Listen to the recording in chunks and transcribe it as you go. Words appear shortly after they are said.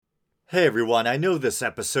Hey everyone, I know this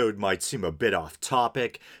episode might seem a bit off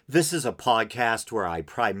topic. This is a podcast where I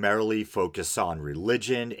primarily focus on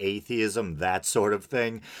religion, atheism, that sort of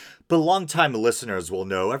thing. But longtime listeners will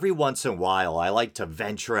know every once in a while I like to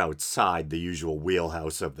venture outside the usual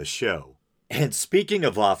wheelhouse of the show. And speaking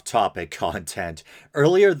of off topic content,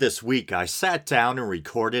 earlier this week I sat down and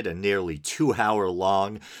recorded a nearly 2 hour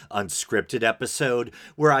long unscripted episode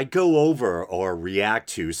where I go over or react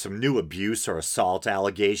to some new abuse or assault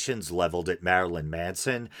allegations leveled at Marilyn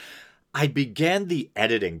Manson. I began the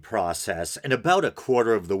editing process, and about a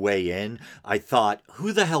quarter of the way in, I thought,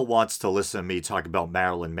 who the hell wants to listen to me talk about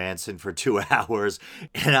Marilyn Manson for 2 hours?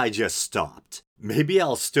 And I just stopped. Maybe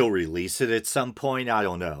I'll still release it at some point, I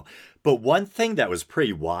don't know. But one thing that was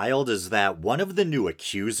pretty wild is that one of the new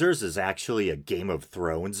accusers is actually a Game of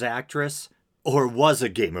Thrones actress. Or was a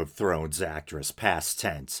Game of Thrones actress, past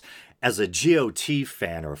tense. As a GOT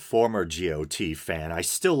fan or former GOT fan, I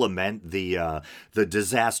still lament the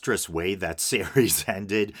disastrous way that series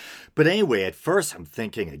ended. But anyway, at first I'm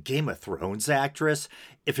thinking a Game of Thrones actress.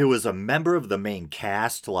 If it was a member of the main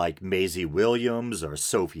cast like Maisie Williams or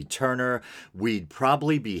Sophie Turner, we'd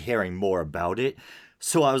probably be hearing more about it.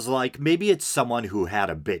 So I was like, maybe it's someone who had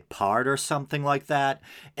a bit part or something like that.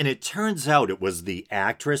 And it turns out it was the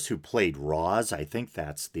actress who played Roz. I think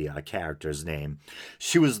that's the character's name.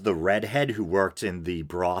 She was the redhead who worked in the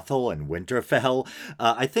brothel in Winterfell.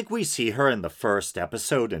 I think we see her in the first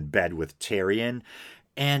episode in bed with Tyrion.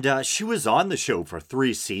 And she was on the show for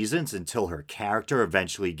 3 seasons until her character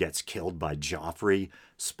eventually gets killed by Joffrey.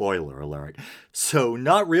 Spoiler alert. So,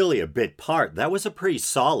 not really a bit part. That was a pretty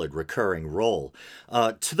solid recurring role.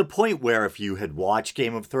 To the point where if you had watched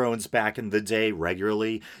Game of Thrones back in the day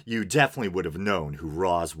regularly, you definitely would have known who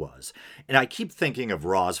Roz was. And I keep thinking of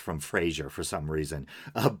Roz from Frasier for some reason.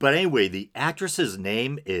 But anyway, the actress's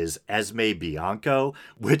name is Esme Bianco,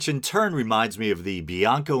 which in turn reminds me of the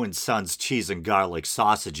Bianco and Sons cheese and garlic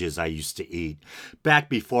sausages I used to eat back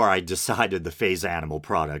before I decided to phase animal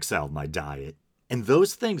products out of my diet. And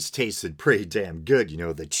those things tasted pretty damn good,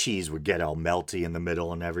 the cheese would get all melty in the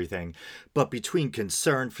middle and everything. But between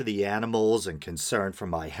concern for the animals and concern for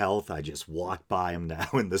my health, I just walk by them now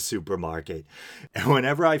in the supermarket. And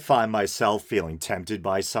whenever I find myself feeling tempted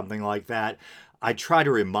by something like that, I try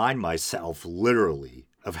to remind myself literally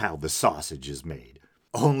of how the sausage is made.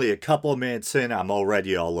 Only a couple of minutes in, I'm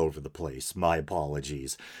already all over the place. My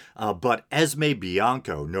apologies. But Esme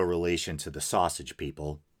Bianco, no relation to the sausage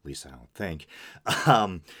people. At least I don't think.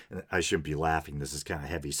 I shouldn't be laughing. This is kind of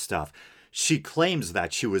heavy stuff. She claims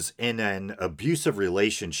that she was in an abusive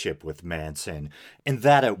relationship with Manson and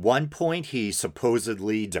that at one point he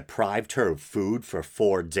supposedly deprived her of food for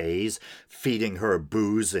 4 days, feeding her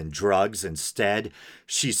booze and drugs instead.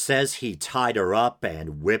 She says he tied her up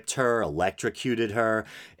and whipped her, electrocuted her,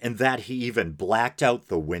 and that he even blacked out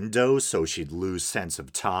the windows so she'd lose sense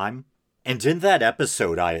of time. And in that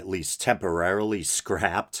episode I at least temporarily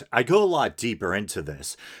scrapped. I go a lot deeper into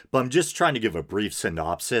this, but I'm just trying to give a brief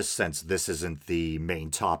synopsis since this isn't the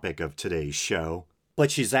main topic of today's show.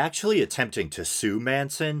 But she's actually attempting to sue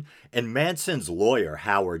Manson, and Manson's lawyer,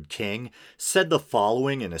 Howard King, said the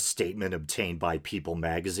following in a statement obtained by People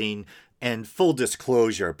magazine. And full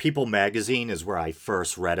disclosure, People magazine is where I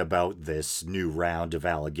first read about this new round of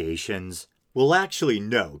allegations. Well, actually,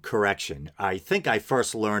 no, correction. I think I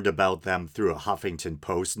first learned about them through a Huffington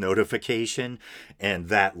Post notification, and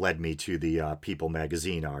that led me to the People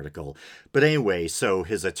magazine article. But anyway, so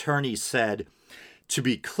his attorney said, "To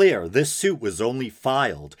be clear, this suit was only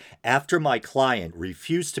filed after my client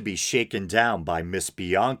refused to be shaken down by Miss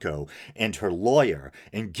Bianco and her lawyer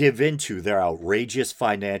and give in to their outrageous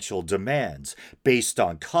financial demands based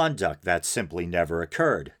on conduct that simply never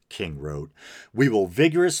occurred," King wrote. "We will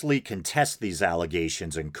vigorously contest these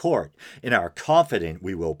allegations in court and are confident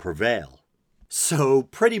we will prevail." So,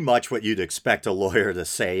 pretty much what you'd expect a lawyer to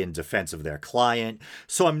say in defense of their client,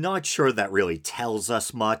 so I'm not sure that really tells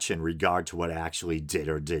us much in regard to what actually did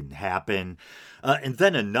or didn't happen. And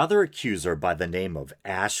then another accuser by the name of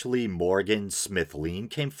Ashley Morgan Smithline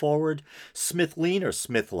came forward. Smithline or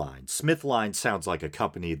Smithline? Smithline sounds like a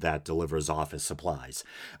company that delivers office supplies.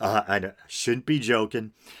 I shouldn't be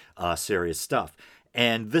joking. Serious stuff.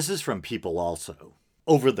 And this is from People also.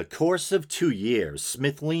 Over the course of 2 years,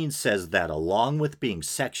 Smithline says that along with being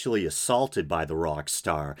sexually assaulted by the rock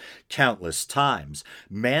star countless times,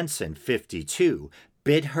 Manson, 52,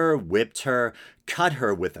 bit her, whipped her, cut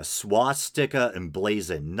her with a swastika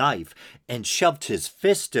emblazoned knife, and shoved his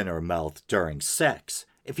fist in her mouth during sex.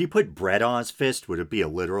 If you put bread on his fist, would it be a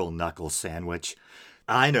literal knuckle sandwich?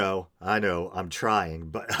 I know, I'm trying,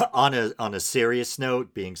 but on a serious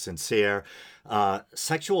note, being sincere,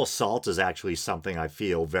 sexual assault is actually something I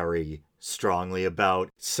feel very strongly about.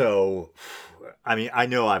 So, I mean, I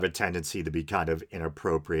know I have a tendency to be kind of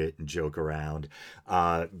inappropriate and joke around.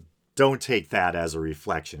 Uh, don't take that as a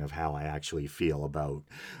reflection of how I actually feel about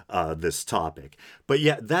this topic. But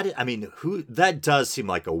yeah, I mean, who that does seem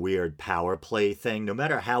like a weird power play thing. No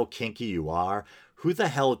matter how kinky you are, who the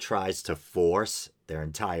hell tries to force their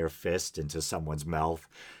entire fist into someone's mouth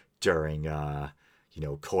during,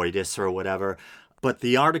 coitus or whatever? But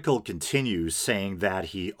the article continues saying that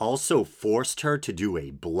he also forced her to do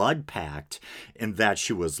a blood pact and that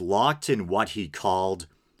she was locked in what he called,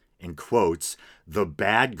 in quotes, the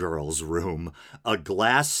bad girl's room, a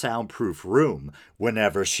glass soundproof room,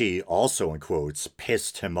 whenever she, also in quotes,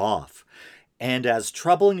 pissed him off. And as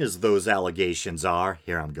troubling as those allegations are,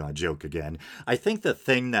 here I'm gonna joke again, I think the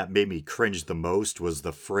thing that made me cringe the most was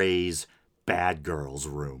the phrase, bad girl's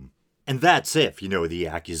room. And that's if, the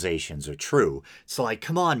accusations are true. It's like,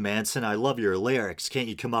 come on, Manson, I love your lyrics. Can't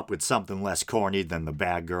you come up with something less corny than the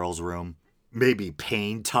bad girl's room? Maybe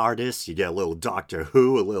Pain TARDIS, you get a little Doctor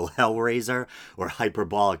Who, a little Hellraiser, or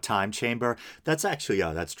Hyperbolic Time Chamber. That's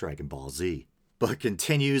Dragon Ball Z. But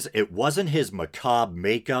continues, it wasn't his macabre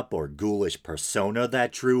makeup or ghoulish persona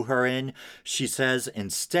that drew her in. She says,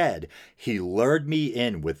 instead, he lured me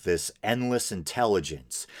in with this endless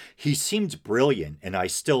intelligence. He seemed brilliant, and I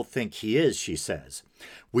still think he is, she says.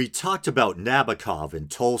 We talked about Nabokov and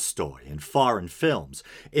Tolstoy and foreign films,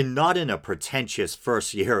 and not in a pretentious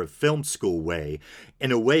first year of film school way,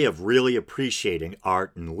 in a way of really appreciating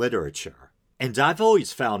art and literature. And I've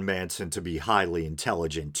always found Manson to be highly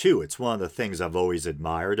intelligent too. It's one of the things I've always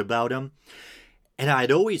admired about him. And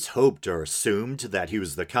I'd always hoped or assumed that he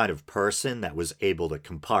was the kind of person that was able to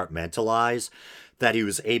compartmentalize, that he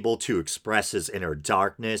was able to express his inner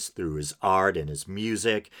darkness through his art and his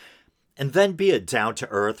music, and then be a down to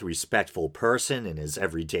earth, respectful person in his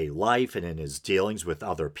everyday life and in his dealings with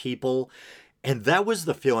other people. And that was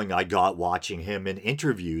the feeling I got watching him in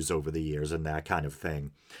interviews over the years and that kind of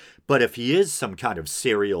thing. But if he is some kind of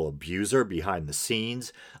serial abuser behind the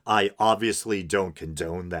scenes, I obviously don't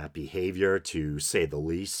condone that behavior, to say the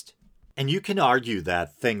least. And you can argue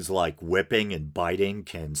that things like whipping and biting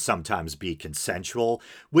can sometimes be consensual,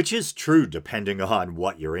 which is true depending on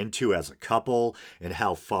what you're into as a couple and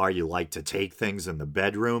how far you like to take things in the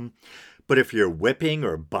bedroom. But if you're whipping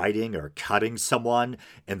or biting or cutting someone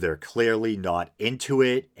and they're clearly not into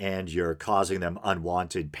it and you're causing them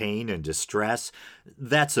unwanted pain and distress,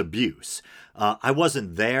 that's abuse. I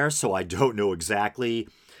wasn't there, so I don't know exactly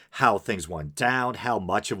how things went down, how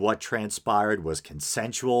much of what transpired was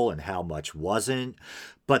consensual and how much wasn't.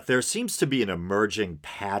 But there seems to be an emerging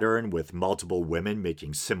pattern with multiple women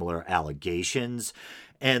making similar allegations.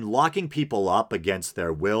 And locking people up against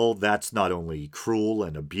their will, that's not only cruel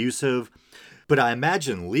and abusive, but I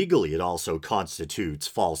imagine legally it also constitutes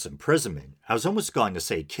false imprisonment. I was almost going to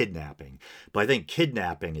say kidnapping, but I think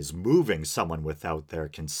kidnapping is moving someone without their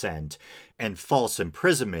consent, and false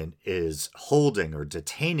imprisonment is holding or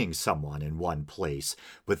detaining someone in one place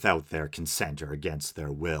without their consent or against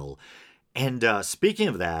their will. And speaking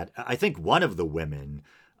of that, I think one of the women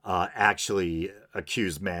actually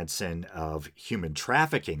accused Manson of human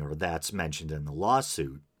trafficking, or that's mentioned in the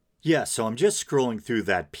lawsuit. Yeah, so I'm just scrolling through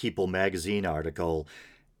that People magazine article,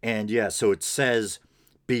 and yeah, so it says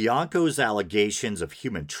Bianco's allegations of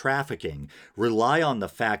human trafficking rely on the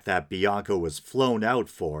fact that Bianco was flown out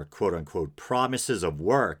for quote unquote promises of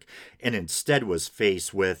work and instead was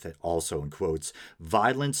faced with, also in quotes,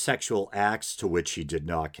 violent sexual acts to which he did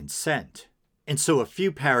not consent. And so a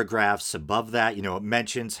few paragraphs above that, it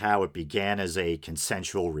mentions how it began as a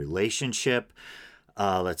consensual relationship.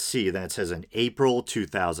 Let's see, then it says in April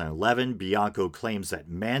 2011, Bianco claims that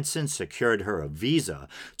Manson secured her a visa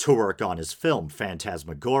to work on his film,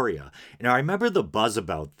 Phantasmagoria. And I remember the buzz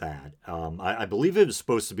about that. I believe it was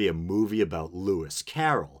supposed to be a movie about Lewis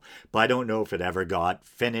Carroll, but I don't know if it ever got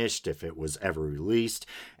finished, if it was ever released.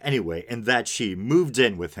 Anyway, and that she moved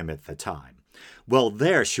in with him at the time. Well,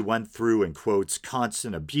 there she went through, in quotes,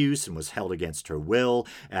 constant abuse and was held against her will,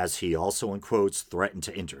 as he also, in quotes, threatened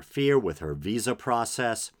to interfere with her visa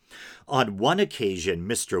process. On one occasion,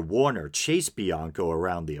 Mr. Warner chased Bianco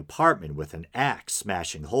around the apartment with an axe,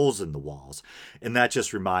 smashing holes in the walls. And that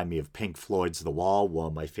just reminded me of Pink Floyd's The Wall, one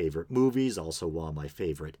of my favorite movies, also one of my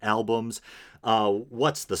favorite albums.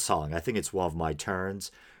 What's the song? I think it's One of My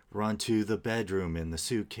Turns. Run to the bedroom, in the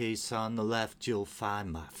suitcase on the left, you'll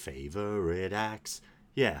find my favorite axe.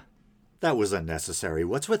 Yeah, That was unnecessary.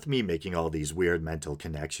 What's with me making all these weird mental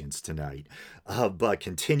connections tonight? But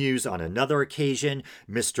continues on another occasion,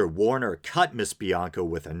 Mr. Warner cut Miss Bianco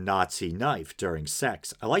with a Nazi knife during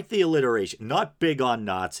sex. I like the alliteration. Not big on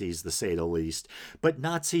Nazis, to say the least, but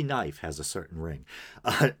Nazi knife has a certain ring.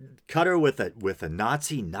 Cut her with a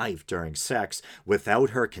Nazi knife during sex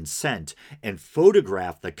without her consent and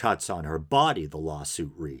photographed the cuts on her body, the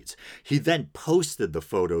lawsuit reads. He then posted the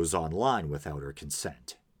photos online without her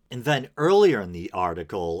consent. And then earlier in the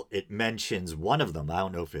article, it mentions one of them. I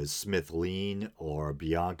don't know if it's Smithleen or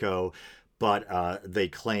Bianco, but they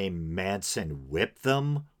claim Manson whipped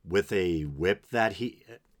them with a whip that he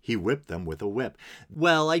whipped them with a whip.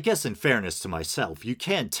 Well, I guess in fairness to myself, you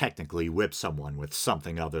can technically whip someone with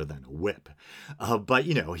something other than a whip. But,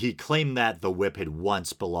 he claimed that the whip had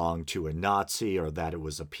once belonged to a Nazi or that it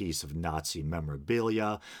was a piece of Nazi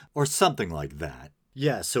memorabilia or something like that.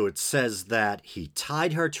 Yeah, so it says that he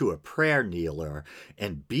tied her to a prayer kneeler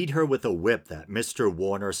and beat her with a whip that Mr.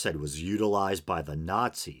 Warner said was utilized by the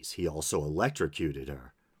Nazis. He also electrocuted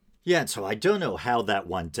her. Yeah, and so I don't know how that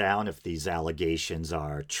went down, if these allegations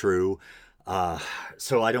are true.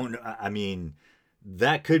 So I don't know. I mean,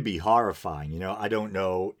 that could be horrifying. I don't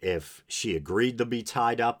know if she agreed to be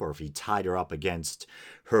tied up or if he tied her up against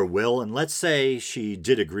her will. And let's say she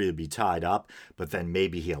did agree to be tied up, but then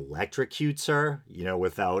maybe he electrocutes her,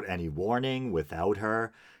 without any warning, without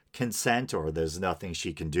her consent, or there's nothing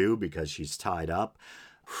she can do because she's tied up.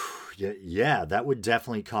 Yeah, that would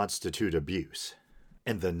definitely constitute abuse.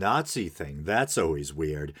 And the Nazi thing, that's always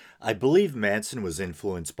weird. I believe Manson was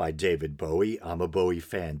influenced by David Bowie. I'm a Bowie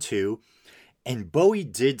fan too. And Bowie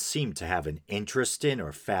did seem to have an interest in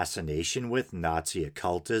or fascination with Nazi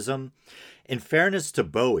occultism. In fairness to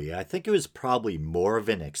Bowie, I think it was probably more of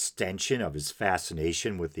an extension of his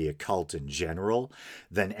fascination with the occult in general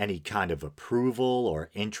than any kind of approval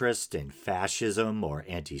or interest in fascism or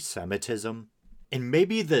anti-Semitism. And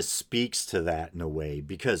maybe this speaks to that in a way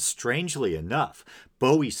because, strangely enough,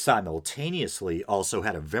 Bowie simultaneously also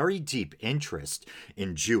had a very deep interest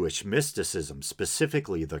in Jewish mysticism,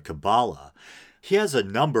 specifically the Kabbalah. He has a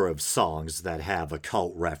number of songs that have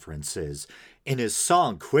occult references. In his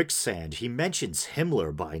song Quicksand, he mentions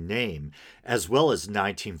Himmler by name, as well as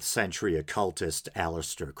 19th century occultist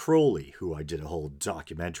Aleister Crowley, who I did a whole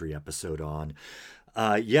documentary episode on.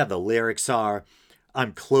 The lyrics are,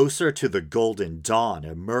 I'm closer to the golden dawn,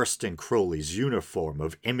 immersed in Crowley's uniform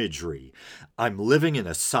of imagery. I'm living in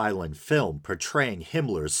a silent film portraying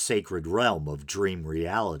Himmler's sacred realm of dream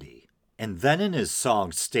reality. And then in his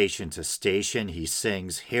song Station to Station, he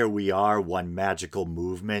sings, Here we are, one magical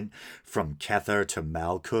movement from Kether to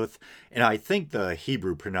Malkuth. And I think the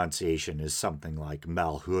Hebrew pronunciation is something like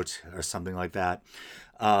Malhut or something like that.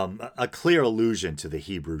 A clear allusion to the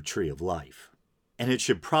Hebrew tree of life. And it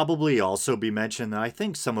should probably also be mentioned that I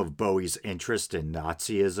think some of Bowie's interest in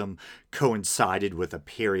Nazism coincided with a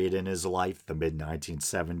period in his life, the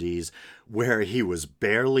mid-1970s, where he was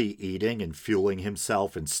barely eating and fueling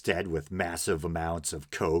himself instead with massive amounts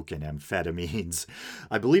of coke and amphetamines.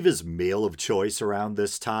 I believe his meal of choice around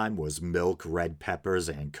this time was milk, red peppers,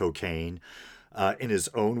 and cocaine. In his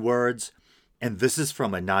own words, and this is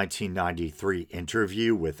from a 1993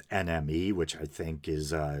 interview with NME, which I think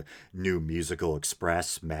is a New Musical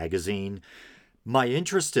Express magazine. My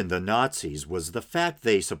interest in the Nazis was the fact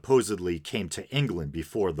they supposedly came to England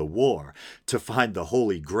before the war to find the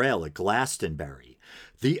Holy Grail at Glastonbury.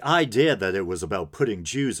 The idea that it was about putting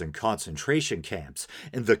Jews in concentration camps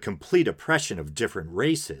and the complete oppression of different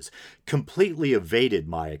races completely evaded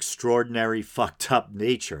my extraordinary fucked up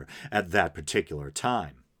nature at that particular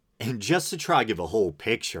time. And just to try to give a whole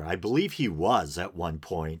picture, I believe he was, at one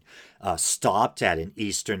point, stopped at an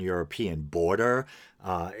Eastern European border.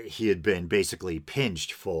 He had been basically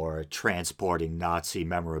pinched for transporting Nazi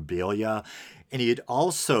memorabilia. And he had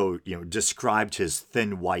also, described his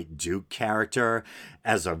Thin White Duke character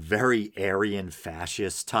as a very Aryan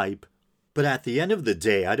fascist type. But at the end of the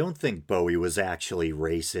day, I don't think Bowie was actually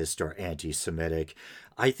racist or anti-Semitic.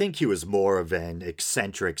 I think he was more of an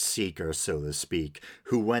eccentric seeker, so to speak,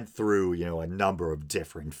 who went through, a number of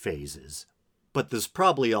different phases. But there's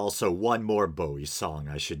probably also one more Bowie song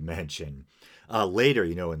I should mention. Later,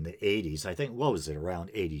 in the 80s, I think, what was it,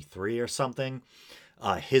 around 83 or something?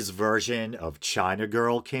 His version of China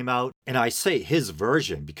Girl came out. And I say his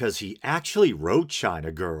version because he actually wrote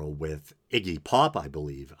China Girl with Iggy Pop, I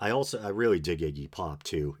believe. I really dig Iggy Pop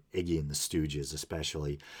too. Iggy and the Stooges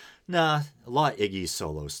especially. Nah, a lot of Iggy's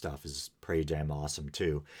solo stuff is pretty damn awesome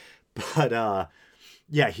too. But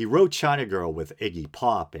he wrote China Girl with Iggy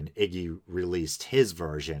Pop, and Iggy released his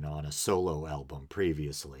version on a solo album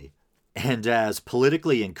previously. And as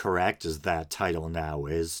politically incorrect as that title now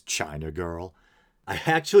is, China Girl, I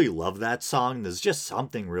actually love that song. There's just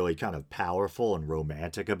something really kind of powerful and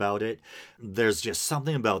romantic about it. There's just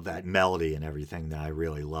something about that melody and everything that I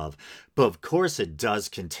really love. But of course, it does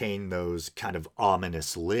contain those kind of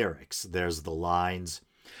ominous lyrics. There's the lines,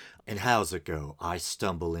 and how's it go? I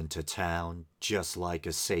stumble into town just like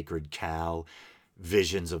a sacred cow,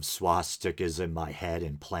 visions of swastikas in my head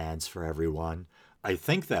and plans for everyone. I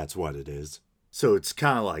think that's what it is. So it's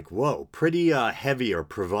kind of like, whoa, pretty heavy or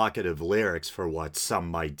provocative lyrics for what some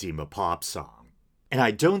might deem a pop song. And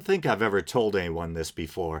I don't think I've ever told anyone this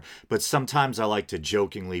before, but sometimes I like to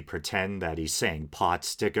jokingly pretend that he's saying pot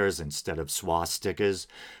stickers instead of swastikas.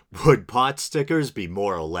 Would pot stickers be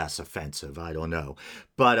more or less offensive? I don't know.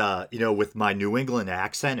 But, with my New England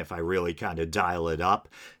accent, if I really kind of dial it up,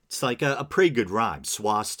 it's like a pretty good rhyme.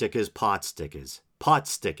 Swastikas, pot stickers. Pot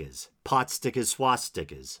stickers. Pot stickers,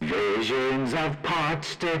 swastikas. Visions of pot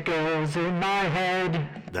stickers in my head.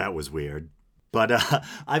 That was weird. But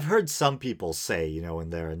I've heard some people say, in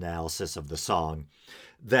their analysis of the song,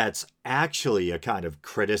 that's actually a kind of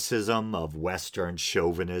criticism of Western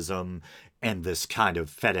chauvinism and this kind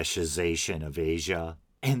of fetishization of Asia.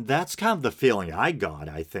 And that's kind of the feeling I got,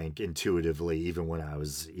 I think, intuitively, even when I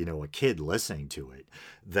was, a kid listening to it,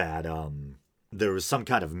 that there was some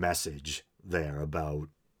kind of message there about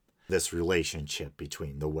this relationship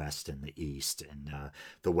between the West and the East and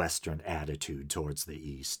the Western attitude towards the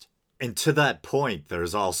East. And to that point,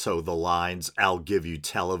 there's also the lines, I'll give you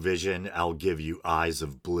television, I'll give you eyes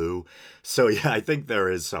of blue. So yeah, I think there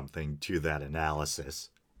is something to that analysis.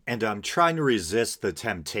 And I'm trying to resist the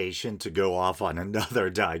temptation to go off on another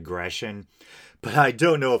digression, but I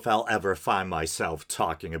don't know if I'll ever find myself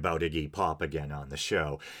talking about Iggy Pop again on the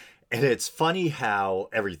show. And it's funny how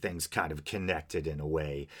everything's kind of connected in a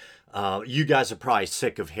way. You guys are probably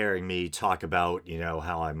sick of hearing me talk about,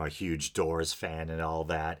 how I'm a huge Doors fan and all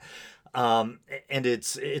that. And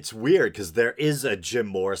it's weird because there is a Jim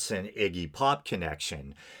Morrison Iggy Pop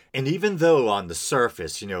connection. And even though on the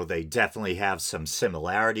surface, they definitely have some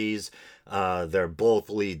similarities, they're both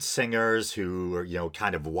lead singers who are,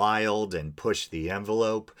 kind of wild and push the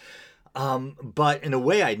envelope. But in a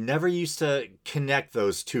way, I never used to connect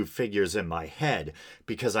those two figures in my head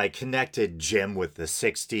because I connected Jim with the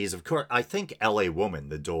 60s. Of course, I think LA Woman,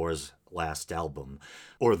 the Doors' last album,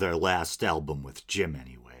 or their last album with Jim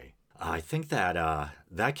anyway. I think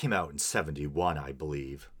that came out in 71, I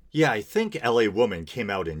believe. Yeah, I think LA Woman came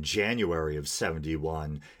out in January of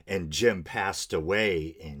 71, and Jim passed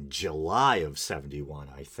away in July of 71,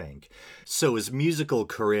 I think. So his musical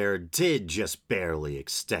career did just barely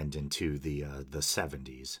extend into the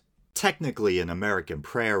 70s. Technically, An American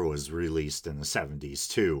Prayer was released in the 70s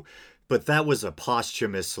too, but that was a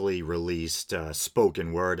posthumously released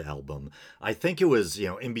spoken word album. I think it was,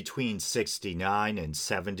 in between 69 and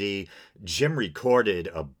 70, Jim recorded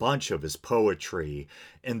a bunch of his poetry,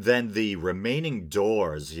 and then the remaining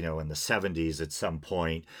Doors, in the 70s at some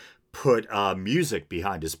point, put music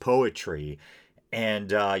behind his poetry. And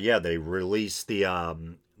they released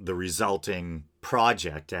the resulting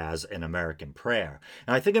project as An American Prayer.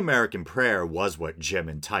 And I think American Prayer was what Jim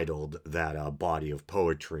entitled that body of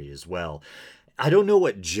poetry as well. I don't know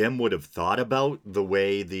what Jim would have thought about the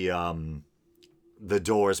way the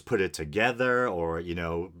Doors put it together or,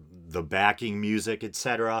 the backing music,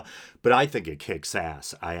 etc. But I think it kicks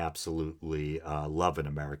ass. I absolutely love An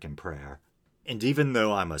American Prayer. And even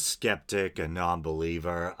though I'm a skeptic, a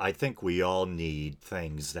non-believer, I think we all need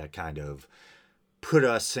things that kind of put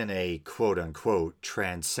us in a quote-unquote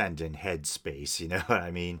transcendent headspace, you know what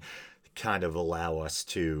I mean? Kind of allow us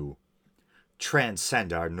to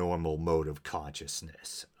transcend our normal mode of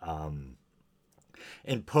consciousness.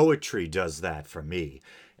 And poetry does that for me.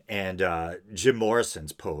 And Jim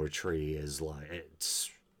Morrison's poetry is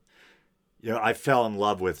I fell in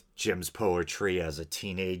love with Jim's poetry as a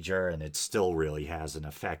teenager, and it still really has an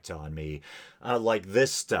effect on me. Like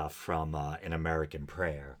this stuff from An American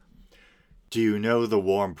Prayer. Do you know the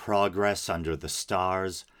warm progress under the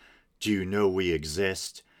stars? Do you know we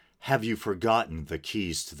exist? Have you forgotten the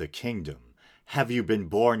keys to the kingdom? Have you been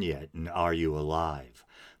born yet, and are you alive?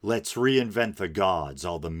 Let's reinvent the gods,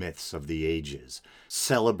 all the myths of the ages.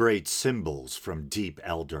 Celebrate symbols from deep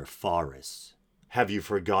elder forests. Have you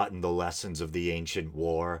forgotten the lessons of the ancient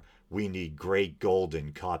war? We need great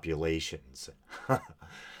golden copulations.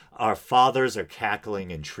 Our fathers are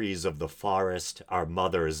cackling in trees of the forest. Our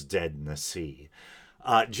mother is dead in the sea.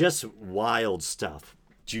 Just wild stuff.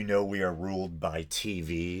 Do you know we are ruled by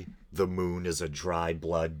TV? The moon is a dry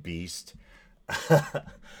blood beast. It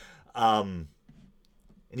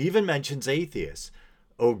even mentions atheists.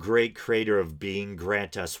 O great creator of being,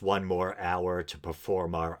 grant us one more hour to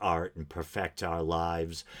perform our art and perfect our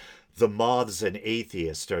lives. The moths and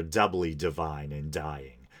atheists are doubly divine in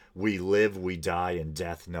dying. We live, we die, and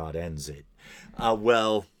death not ends it.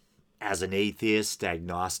 Well, as an atheist,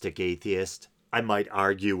 agnostic atheist, I might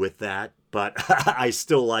argue with that, but I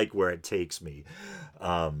still like where it takes me.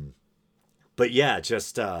 But yeah,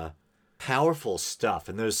 just powerful stuff.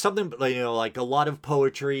 And there's something, like a lot of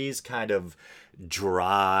poetry is kind of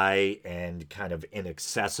dry and kind of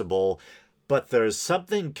inaccessible, but there's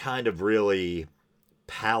something kind of really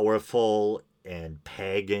powerful and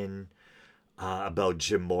pagan about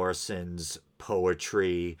Jim Morrison's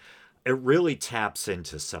poetry. It really taps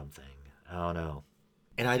into something. I don't know.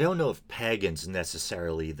 And I don't know if pagan's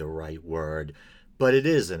necessarily the right word, but it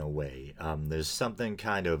is in a way. There's something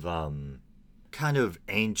kind of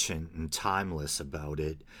ancient and timeless about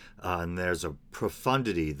it, and there's a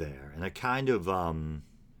profundity there, and a kind of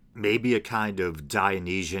maybe a kind of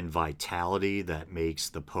Dionysian vitality that makes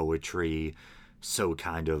the poetry so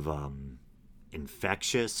kind of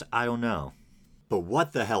infectious. I don't know. But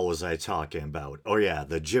what the hell was I talking about? Oh yeah,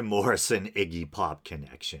 the Jim Morrison Iggy Pop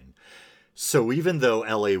connection. So even though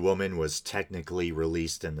LA Woman was technically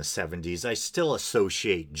released in the 70s, I still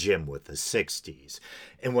associate Jim with the 60s.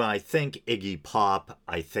 And when I think Iggy Pop,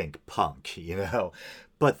 I think punk,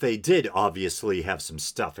 But they did obviously have some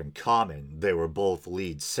stuff in common. They were both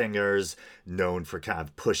lead singers, known for kind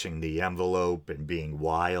of pushing the envelope and being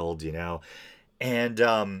wild,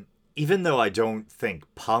 And even though I don't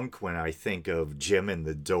think punk when I think of Jim and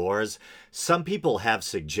the Doors, some people have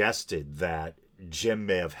suggested that Jim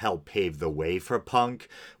may have helped pave the way for punk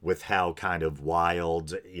with how kind of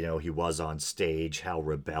wild, he was on stage, how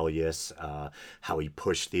rebellious, how he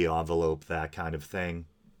pushed the envelope, that kind of thing.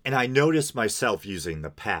 And I noticed myself using the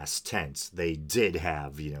past tense. They did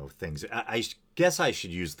have, things. I guess I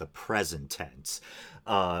should use the present tense.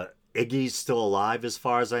 Iggy's still alive as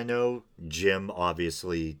far as I know. Jim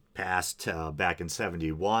obviously passed back in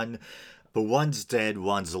 71. But one's dead,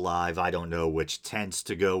 one's alive. I don't know which tense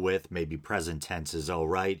to go with. Maybe present tense is all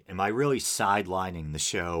right. Am I really sidelining the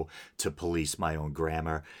show to police my own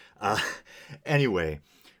grammar? Anyway,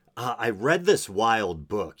 I read this wild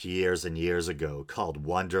book years and years ago called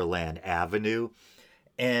Wonderland Avenue.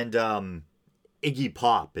 And Iggy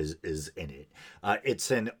Pop is in it. It's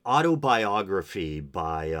an autobiography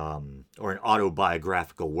or an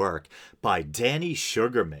autobiographical work by Danny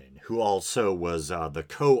Sugarman, who also was the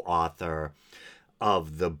co-author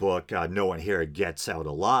of the book No One Here Gets Out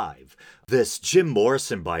Alive. This Jim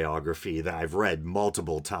Morrison biography that I've read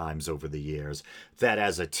multiple times over the years, that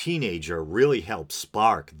as a teenager really helped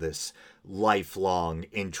spark this lifelong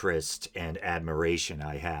interest and admiration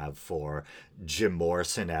I have for Jim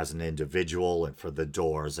Morrison as an individual and for the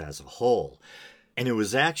Doors as a whole. And it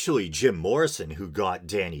was actually Jim Morrison who got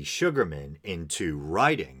Danny Sugarman into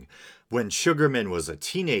writing. When Sugarman was a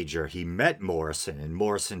teenager, he met Morrison, and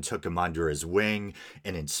Morrison took him under his wing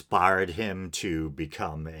and inspired him to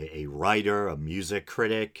become a writer, a music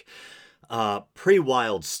critic. Pretty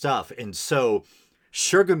wild stuff. And so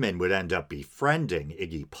Sugarman would end up befriending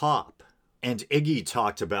Iggy Pop. And Iggy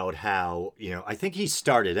talked about how, I think he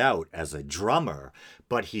started out as a drummer,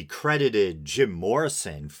 but he credited Jim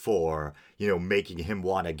Morrison for, making him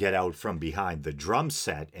want to get out from behind the drum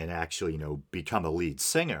set and actually, become a lead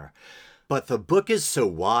singer. But the book is so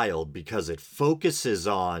wild because it focuses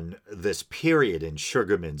on this period in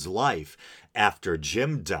Sugarman's life after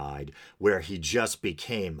Jim died, where he just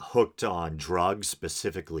became hooked on drugs,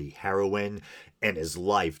 specifically heroin, and his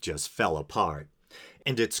life just fell apart.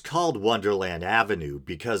 And it's called Wonderland Avenue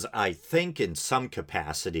because I think in some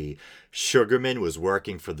capacity, Sugarman was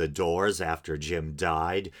working for the Doors after Jim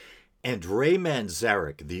died. And Ray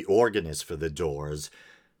Manzarek, the organist for the Doors,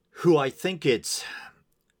 who I think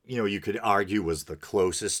you could argue was the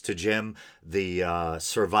closest to Jim. The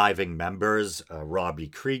surviving members, Robbie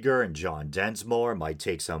Krieger and John Densmore, might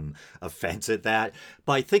take some offense at that.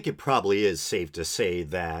 But I think it probably is safe to say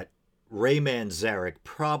that Ray Manzarek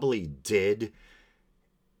probably did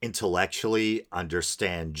intellectually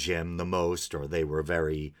understand Jim the most, or they were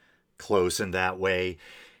very close in that way.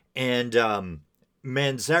 And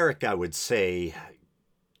Manzarek, I would say,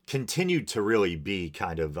 continued to really be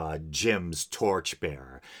kind of Jim's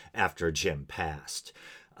torchbearer after Jim passed.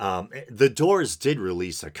 The Doors did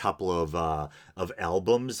release a couple of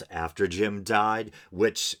albums after Jim died,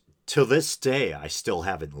 which to this day I still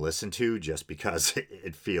haven't listened to just because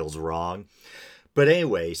it feels wrong. But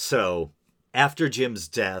anyway, so after Jim's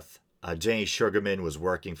death, Danny Sugarman was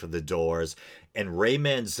working for the Doors, and Ray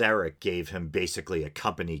Manzarek gave him basically a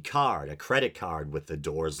company card, a credit card with the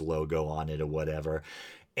Doors logo on it or whatever.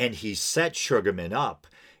 And he set Sugarman up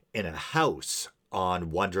in a house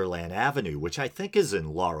on Wonderland Avenue, which I think is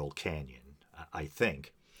in Laurel Canyon, I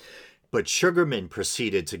think. But Sugarman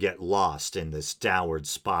proceeded to get lost in this downward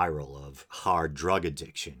spiral of hard drug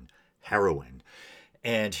addiction, heroin.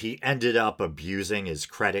 And he ended up abusing his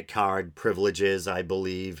credit card privileges, I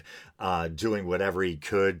believe, doing whatever he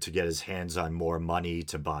could to get his hands on more money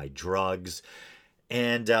to buy drugs.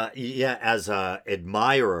 And yeah, as a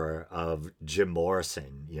admirer of Jim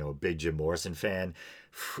Morrison, a big Jim Morrison fan,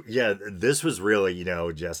 yeah, this was really,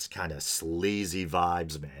 just kind of sleazy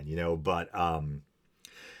vibes, man, but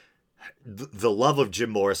the love of Jim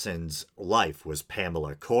Morrison's life was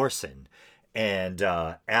Pamela Corson. And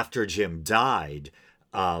after Jim died,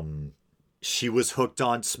 she was hooked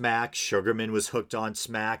on smack. Sugarman was hooked on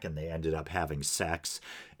smack, and they ended up having sex.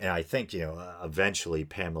 And I think, eventually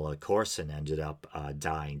Pamela Corson ended up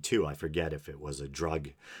dying too. I forget if it was a drug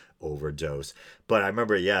overdose. But I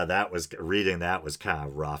remember, yeah, reading that was kind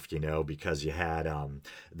of rough, because you had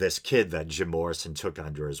this kid that Jim Morrison took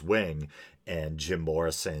under his wing, and Jim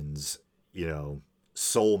Morrison's,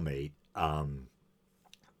 soulmate,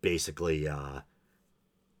 basically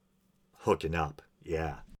hooking up.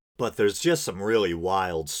 Yeah. But there's just some really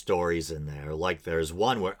wild stories in there. Like there's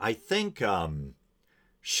one where I think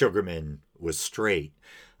Sugarman was straight.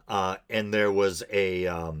 And there was a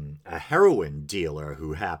heroin dealer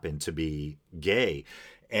who happened to be gay.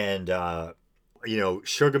 And,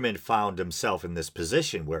 Sugarman found himself in this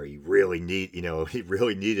position where he really he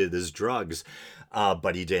really needed his drugs,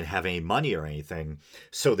 but he didn't have any money or anything.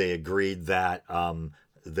 So they agreed that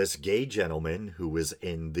this gay gentleman who was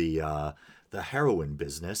in the heroin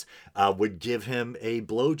business would give him a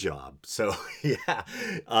blowjob. So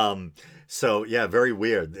yeah, very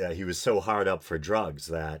weird. He was so hard up for drugs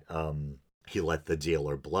that he let the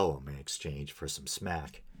dealer blow him in exchange for some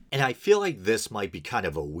smack. And I feel like this might be kind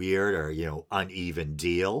of a weird or uneven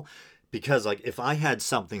deal. Because, like, if I had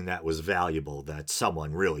something that was valuable that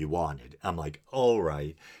someone really wanted, I'm like, all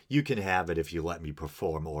right, you can have it if you let me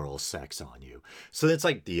perform oral sex on you. So it's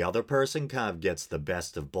like the other person kind of gets the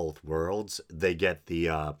best of both worlds. They get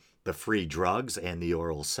the free drugs and the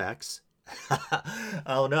oral sex.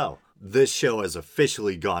 Oh, no. This show has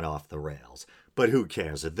officially gone off the rails. But who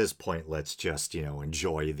cares? At this point, let's just,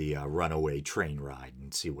 enjoy the runaway train ride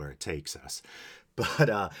and see where it takes us. But,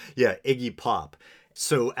 yeah, Iggy Pop.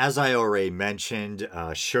 So, as I already mentioned,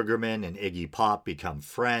 Sugarman and Iggy Pop become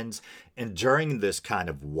friends. And during this kind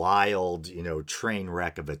of wild, train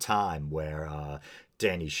wreck of a time where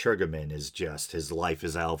Danny Sugarman is just, his life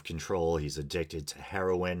is out of control. He's addicted to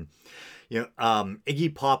heroin.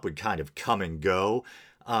 Iggy Pop would kind of come and go.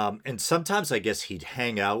 And sometimes I guess he'd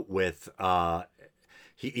hang out with,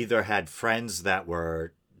 he either had friends that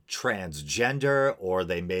were transgender, or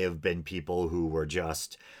they may have been people who were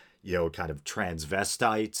just, kind of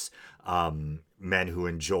transvestites, men who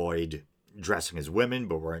enjoyed dressing as women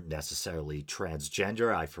but weren't necessarily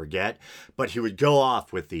transgender, I forget. But he would go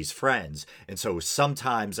off with these friends. And so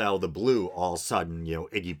sometimes out of the blue, all of a sudden,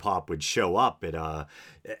 Iggy Pop would show up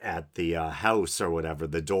at the house or whatever,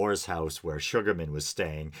 the Doors house where Sugarman was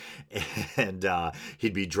staying. And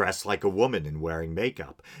he'd be dressed like a woman and wearing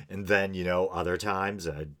makeup. And then, other times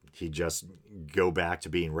he'd just go back to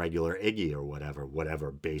being regular Iggy or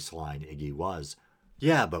whatever baseline Iggy was.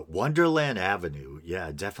 Yeah, but Wonderland Avenue,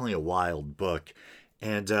 yeah, definitely a wild book.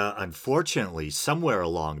 And unfortunately, somewhere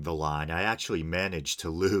along the line, I actually managed to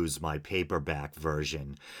lose my paperback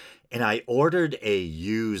version. And I ordered a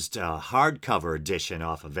used hardcover edition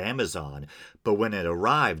off of Amazon, but when it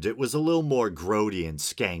arrived, it was a little more grody and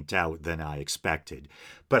skanked out than I expected.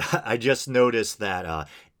 But I just noticed that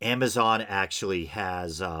Amazon actually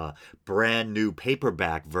has brand new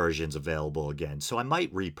paperback versions available again, so I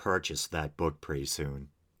might repurchase that book pretty soon.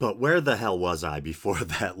 But where the hell was I before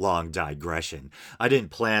that long digression? I didn't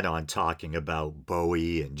plan on talking about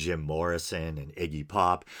Bowie and Jim Morrison and Iggy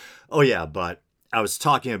Pop. Oh yeah, but I was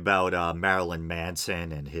talking about Marilyn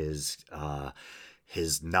Manson and his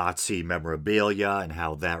Nazi memorabilia and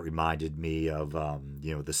how that reminded me of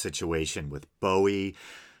the situation with Bowie.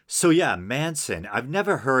 So yeah, Manson, I've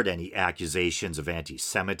never heard any accusations of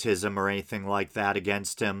anti-Semitism or anything like that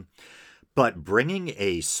against him, but bringing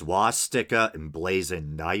a swastika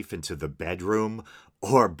emblazoned knife into the bedroom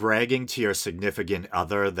Or bragging to your significant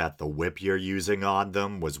other that the whip you're using on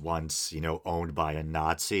them was once, owned by a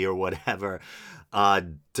Nazi or whatever. Uh,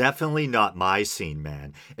 Definitely not my scene,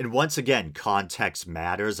 man. And once again, context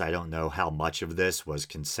matters. I don't know how much of this was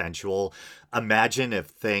consensual. Imagine if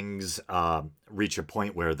things reach a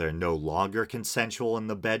point where they're no longer consensual in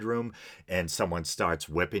the bedroom and someone starts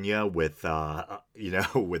whipping you with,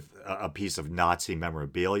 with a piece of Nazi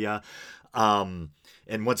memorabilia. And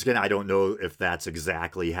once again, I don't know if that's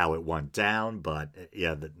exactly how it went down, but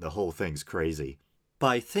yeah, the whole thing's crazy. But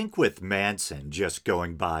I think with Manson, just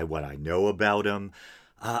going by what I know about him,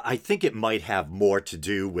 I think it might have more to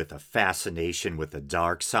do with a fascination with the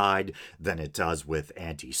dark side than it does with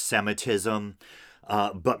anti Semitism.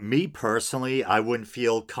 But me personally, I wouldn't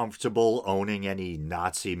feel comfortable owning any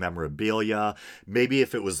Nazi memorabilia. Maybe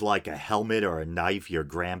if it was like a helmet or a knife your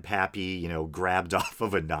grandpappy, grabbed off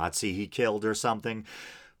of a Nazi he killed or something.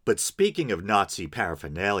 But speaking of Nazi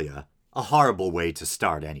paraphernalia, a horrible way to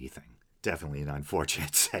start anything. Definitely an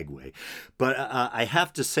unfortunate segue. But I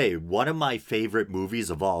have to say, one of my favorite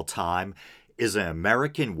movies of all time is An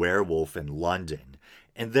American Werewolf in London.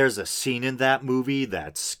 And there's a scene in that movie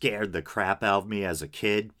that scared the crap out of me as a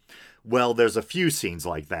kid. Well, there's a few scenes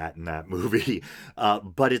like that in that movie,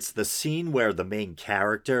 but it's the scene where the main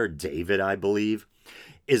character, David, I believe,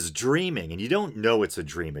 is dreaming, and you don't know it's a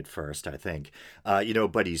dream at first, I think.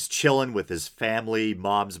 But he's chilling with his family.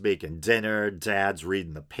 Mom's making dinner, dad's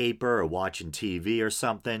reading the paper or watching TV or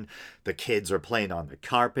something. The kids are playing on the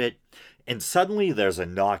carpet, and suddenly there's a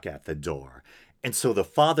knock at the door. And so the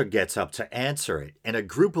father gets up to answer it, and a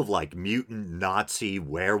group of like mutant Nazi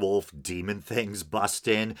werewolf demon things bust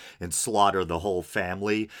in and slaughter the whole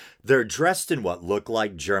family. They're dressed in what look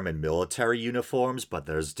like German military uniforms, but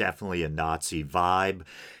there's definitely a Nazi vibe.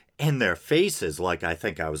 And their faces, like I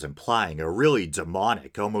think I was implying, are really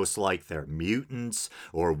demonic, almost like they're mutants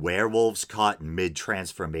or werewolves caught in mid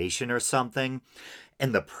transformation or something.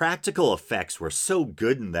 And the practical effects were so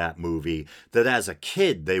good in that movie that as a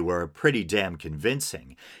kid they were pretty damn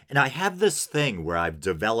convincing. And I have this thing where I've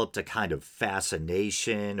developed a kind of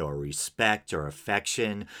fascination or respect or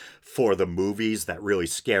affection for the movies that really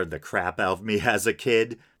scared the crap out of me as a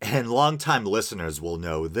kid. And longtime listeners will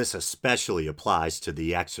know this especially applies to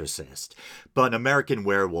The Exorcist, but American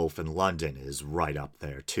Werewolf in London is right up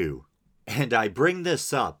there too. And I bring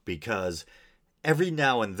this up because every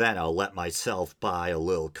now and then I'll let myself buy a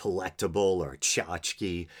little collectible or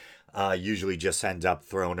tchotchke. Usually just end up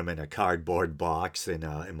throwing them in a cardboard box in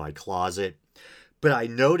my closet. But I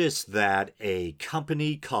noticed that a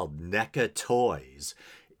company called NECA Toys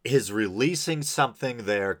is releasing something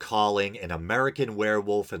they're calling an American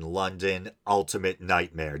Werewolf in London Ultimate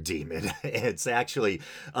Nightmare Demon. It's actually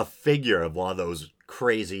a figure of one of those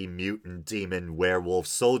crazy mutant demon werewolf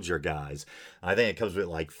soldier guys. I think it comes with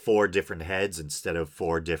like 4 different heads instead of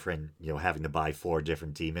 4 different, having to buy 4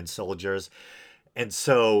 different demon soldiers. And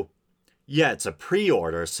so, yeah, it's a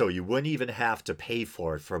pre-order, so you wouldn't even have to pay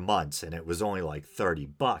for it for months, and it was only like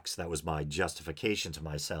 $30. That was my justification to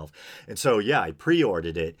myself. And so, yeah, I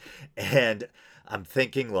pre-ordered it, and I'm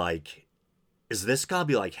thinking like, is this gonna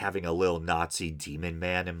be like having a little Nazi demon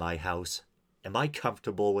man in my house? Am I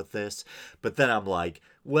comfortable with this? But then I'm like,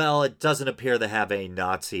 well, it doesn't appear to have any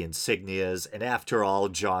Nazi insignias, and after all,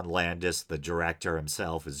 John Landis, the director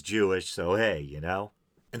himself, is Jewish, so hey.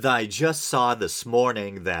 And I just saw this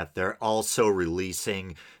morning that they're also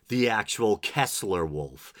releasing the actual Kessler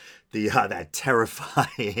wolf, that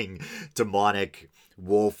terrifying demonic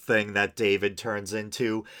wolf thing that David turns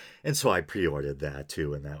into. And so I pre-ordered that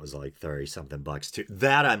too, and that was like 30 something bucks too.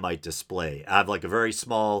 That I might display. I have like a very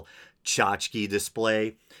small tchotchke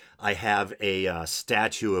display. I have a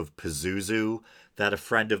statue of Pazuzu that a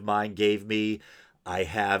friend of mine gave me. I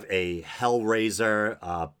have a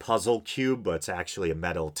Hellraiser puzzle cube, but it's actually a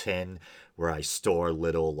metal tin where I store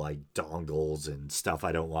little like dongles and stuff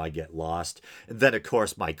I don't want to get lost. And then, of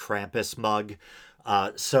course, my Krampus mug.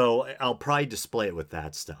 So I'll probably display it with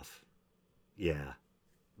that stuff. Yeah.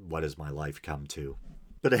 What has my life come to?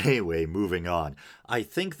 But anyway, moving on. I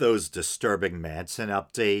think those disturbing Manson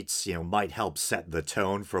updates, might help set the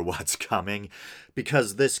tone for what's coming,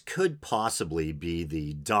 because this could possibly be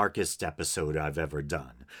the darkest episode I've ever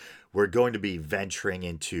done. We're going to be venturing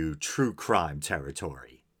into true crime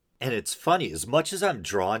territory. And it's funny, as much as I'm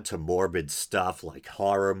drawn to morbid stuff like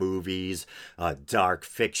horror movies, dark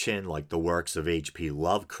fiction like the works of H.P.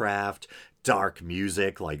 Lovecraft, dark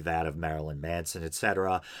music like that of Marilyn Manson,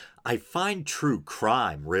 etc., I find true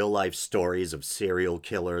crime, real life stories of serial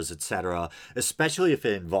killers, etc., especially if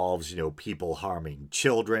it involves, people harming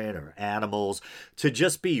children or animals, to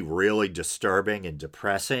just be really disturbing and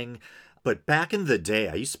depressing. But back in the day,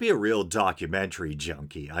 I used to be a real documentary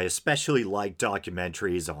junkie. I especially like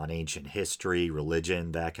documentaries on ancient history,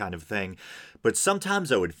 religion, that kind of thing. But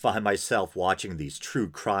sometimes I would find myself watching these true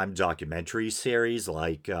crime documentary series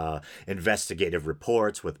like Investigative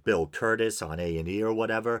Reports with Bill Curtis on A&E or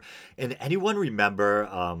whatever. And anyone remember,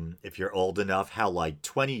 if you're old enough, how like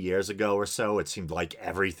 20 years ago or so, it seemed like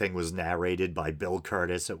everything was narrated by Bill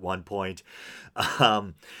Curtis at one point?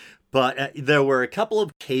 Um, but there were a couple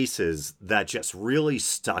of cases that just really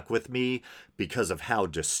stuck with me because of how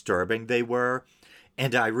disturbing they were.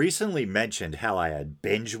 And I recently mentioned how I had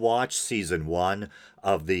binge watched season one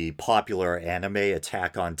of the popular anime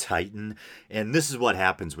Attack on Titan. And this is what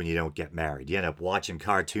happens when you don't get married. You end up watching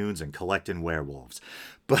cartoons and collecting werewolves.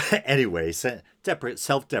 But anyway,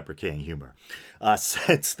 self deprecating humor.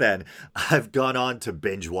 Since then, I've gone on to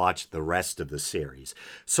binge watch the rest of the series.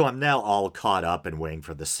 So I'm now all caught up and waiting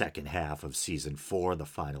for the second half of season 4, the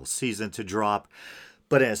final season, to drop.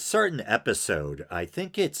 But in a certain episode, I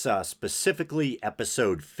think it's specifically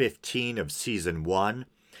episode 15 of season 1,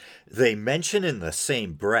 they mention in the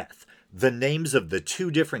same breath the names of the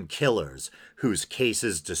two different killers whose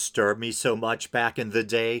cases disturbed me so much back in the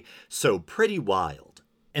day, so pretty wild.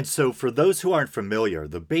 And so, for those who aren't familiar,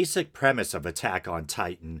 the basic premise of Attack on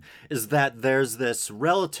Titan is that there's this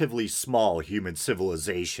relatively small human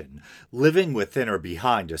civilization living within or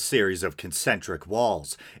behind a series of concentric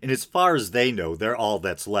walls, and as far as they know, they're all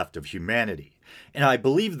that's left of humanity. And I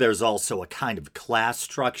believe there's also a kind of class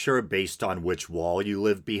structure based on which wall you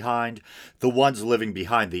live behind. The ones living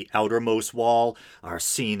behind the outermost wall are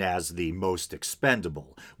seen as the most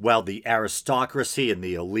expendable, while the aristocracy and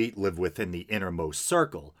the elite live within the innermost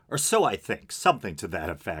circle, or so I think, something to that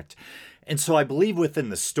effect. And so I believe within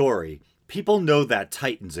the story, people know that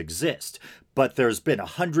Titans exist, but there's been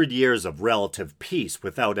 100 years of relative peace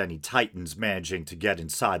without any Titans managing to get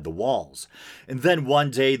inside the walls. And then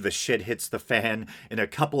one day the shit hits the fan, and a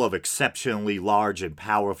couple of exceptionally large and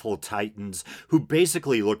powerful Titans, who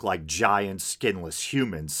basically look like giant skinless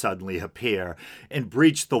humans, suddenly appear and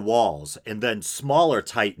breach the walls, and then smaller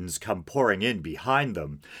Titans come pouring in behind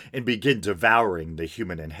them and begin devouring the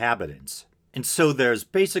human inhabitants. And so there's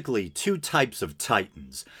basically two types of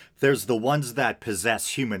Titans. There's the ones that possess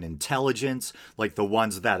human intelligence, like the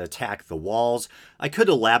ones that attack the walls. I could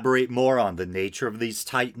elaborate more on the nature of these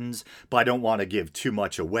Titans, but I don't want to give too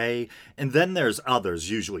much away. And then there's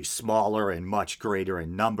others, usually smaller and much greater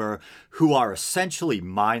in number, who are essentially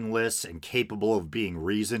mindless and capable of being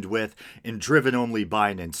reasoned with and driven only by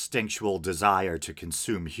an instinctual desire to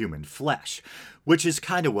consume human flesh, which is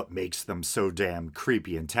kind of what makes them so damn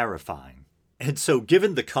creepy and terrifying. And so,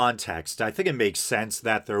 given the context, I think it makes sense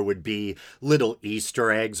that there would be little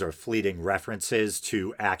Easter eggs or fleeting references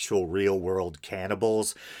to actual real-world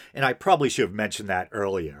cannibals, and I probably should have mentioned that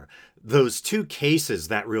earlier. Those two cases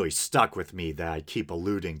that really stuck with me that I keep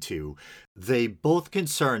alluding to, they both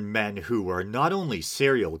concern men who were not only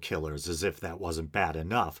serial killers, as if that wasn't bad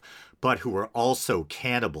enough, but who were also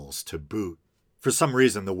cannibals to boot. For some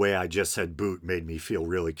reason, the way I just said boot made me feel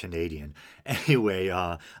really Canadian. Anyway,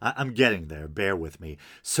 I'm getting there, bear with me.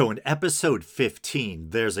 So in episode 15,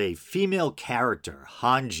 there's a female character,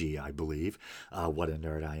 Hanji, I believe, what a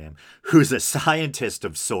nerd I am, who's a scientist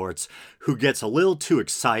of sorts who gets a little too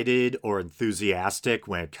excited or enthusiastic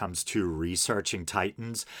when it comes to researching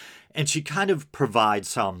Titans, and she kind of provides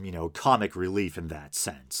some, comic relief in that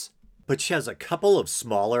sense. But she has a couple of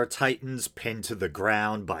smaller Titans pinned to the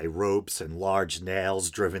ground by ropes and large nails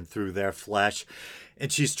driven through their flesh,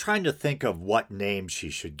 and she's trying to think of what name she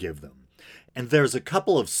should give them. And there's a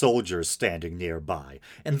couple of soldiers standing nearby,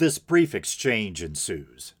 and this brief exchange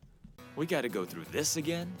ensues. We gotta go through this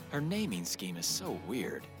again? Her naming scheme is so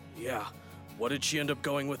weird. Yeah, what did she end up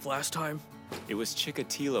going with last time? It was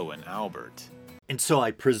Chikatilo and Albert. And so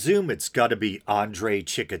I presume it's gotta be Andre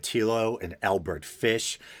Chikatilo and Albert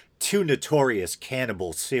Fish, two notorious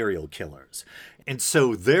cannibal serial killers. And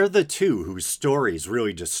so they're the two whose stories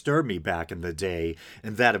really disturbed me back in the day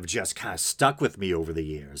and that have just kind of stuck with me over the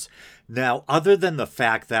years. Now, other than the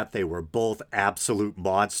fact that they were both absolute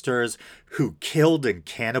monsters who killed and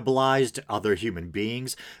cannibalized other human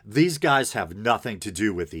beings, these guys have nothing to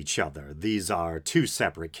do with each other. These are two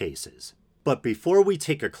separate cases. But before we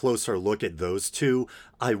take a closer look at those two,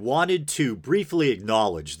 I wanted to briefly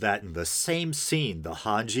acknowledge that in the same scene, the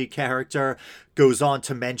Hanji character goes on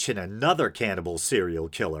to mention another cannibal serial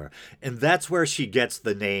killer, and that's where she gets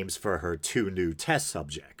the names for her two new test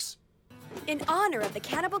subjects. In honor of the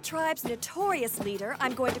cannibal tribe's notorious leader,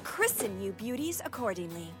 I'm going to christen you beauties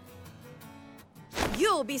accordingly.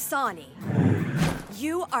 You'll be Sani.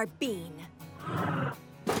 You are Bean.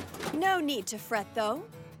 No need to fret, though.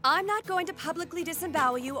 I'm not going to publicly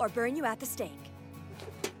disembowel you or burn you at the stake.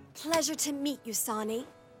 Pleasure to meet you, Sonny.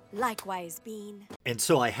 Likewise, Bean. And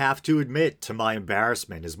so I have to admit, to my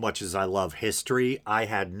embarrassment, as much as I love history, I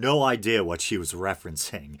had no idea what she was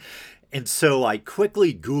referencing. And so I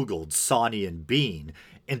quickly Googled Sonny and Bean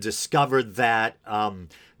and discovered that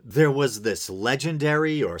there was this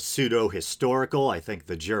legendary or pseudo-historical, I think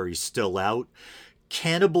the jury's still out,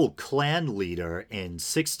 cannibal clan leader in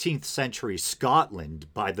 16th century Scotland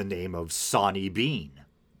by the name of Sonny Bean.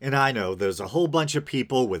 And I know there's a whole bunch of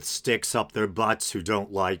people with sticks up their butts who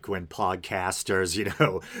don't like when podcasters,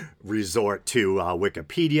 resort to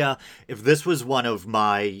Wikipedia. If this was one of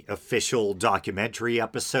my official documentary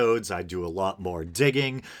episodes, I'd do a lot more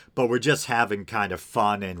digging, but we're just having kind of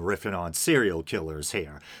fun and riffing on serial killers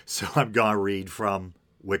here. So I'm gonna read from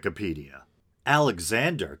Wikipedia.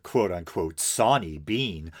 Alexander, quote-unquote, Sonny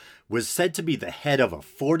Bean, was said to be the head of a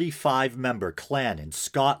 45-member clan in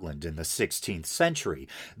Scotland in the 16th century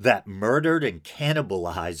that murdered and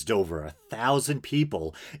cannibalized over 1,000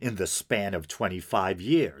 people in the span of 25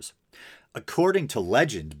 years. According to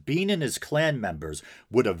legend, Bean and his clan members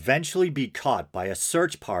would eventually be caught by a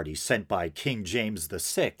search party sent by King James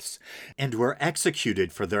VI and were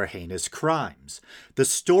executed for their heinous crimes. The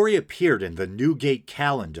story appeared in the Newgate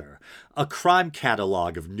Calendar, a crime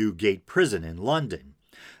catalogue of Newgate Prison in London.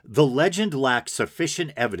 The legend lacks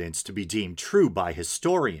sufficient evidence to be deemed true by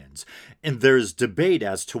historians, and there's debate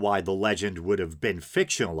as to why the legend would have been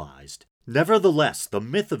fictionalized. Nevertheless, the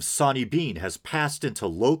myth of Sonny Bean has passed into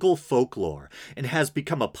local folklore and has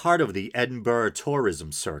become a part of the Edinburgh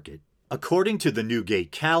tourism circuit. According to the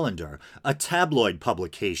Newgate Calendar, a tabloid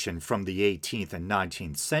publication from the 18th and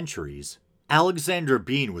 19th centuries, Alexander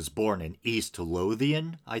Bean was born in East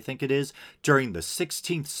Lothian, I think it is, during the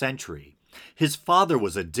 16th century. His father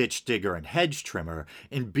was a ditch digger and hedge trimmer,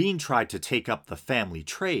 and Bean tried to take up the family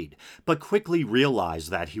trade, but quickly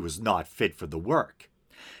realized that he was not fit for the work.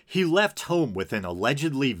 He left home with an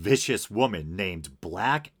allegedly vicious woman named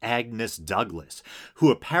Black Agnes Douglas,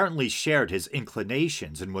 who apparently shared his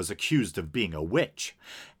inclinations and was accused of being a witch.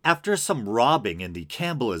 After some robbing and the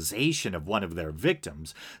cannibalization of one of their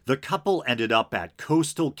victims, the couple ended up at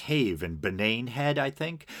Coastal Cave in Benane Head, I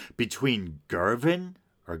think, between Girvan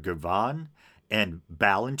and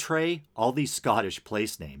Ballantrae, all these Scottish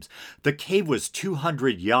place names. The cave was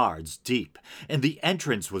 200 yards deep, and the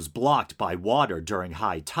entrance was blocked by water during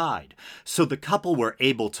high tide, so the couple were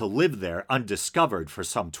able to live there undiscovered for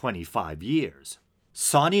some 25 years.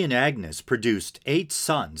 Sonny and Agnes produced 8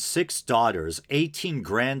 sons, 6 daughters, 18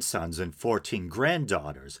 grandsons, and 14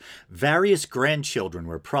 granddaughters. Various grandchildren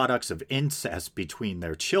were products of incest between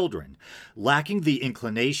their children. Lacking the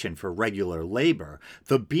inclination for regular labor,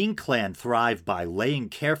 the Bean clan thrived by laying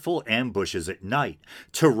careful ambushes at night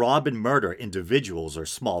to rob and murder individuals or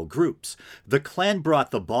small groups. The clan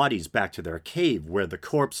brought the bodies back to their cave where the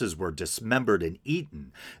corpses were dismembered and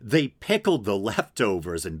eaten. They pickled the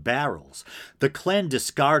leftovers in barrels. The clan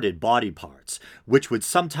discarded body parts, which would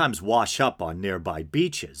sometimes wash up on nearby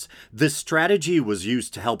beaches. This strategy was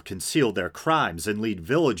used to help conceal their crimes and lead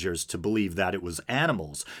villagers to believe that it was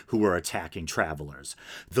animals who were attacking travelers.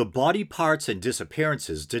 The body parts and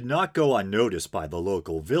disappearances did not go unnoticed by the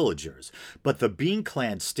local villagers, but the Bean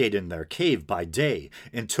clan stayed in their cave by day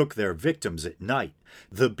and took their victims at night.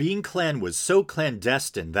 The Bean clan was so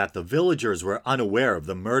clandestine that the villagers were unaware of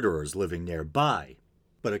the murderers living nearby.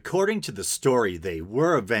 But according to the story, they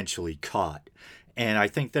were eventually caught, and I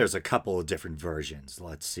think there's a couple of different versions.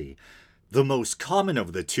 Let's see. The most common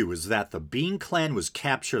of the two is that the Bean clan was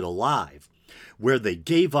captured alive. Where they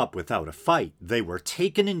gave up without a fight, they were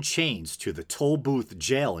taken in chains to the Tolbooth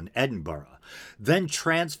jail in Edinburgh, then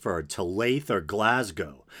transferred to Leith or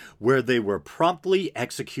Glasgow, where they were promptly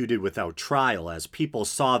executed without trial as people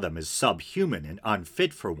saw them as subhuman and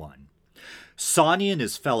unfit for one. Sonny and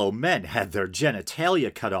his fellow men had their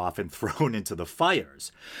genitalia cut off and thrown into the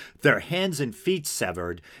fires, their hands and feet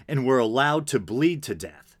severed, and were allowed to bleed to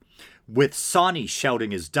death, with Sonny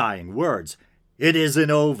shouting his dying words, "It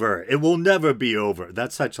isn't over. It will never be over."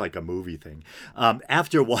 That's such like a movie thing.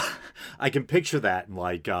 I can picture that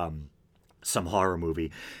in some horror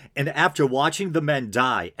movie. And after watching the men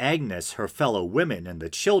die, Agnes, her fellow women, and the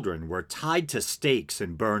children were tied to stakes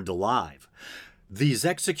and burned alive. These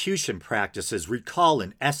execution practices recall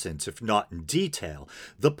in essence, if not in detail,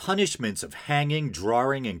 the punishments of hanging,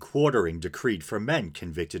 drawing, and quartering decreed for men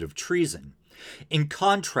convicted of treason. In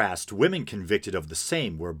contrast, women convicted of the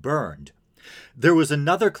same were burned. There was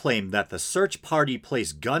another claim that the search party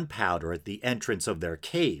placed gunpowder at the entrance of their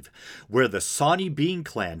cave, where the Sonny Bean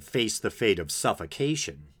clan faced the fate of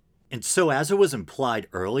suffocation. And so, as it was implied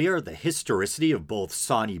earlier, the historicity of both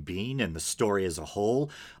Sawney Bean and the story as a whole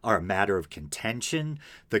are a matter of contention.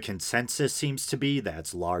 The consensus seems to be that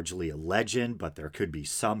it's largely a legend, but there could be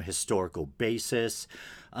some historical basis.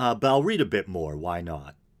 But I'll read a bit more, why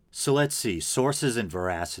not? So let's see, sources and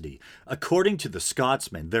veracity. According to the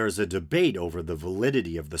Scotsman, there is a debate over the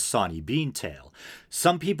validity of the Sawney Bean tale.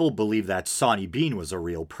 Some people believe that Sawney Bean was a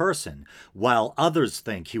real person, while others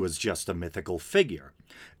think he was just a mythical figure.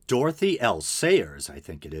 Dorothy L. Sayers, I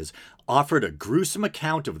think it is, offered a gruesome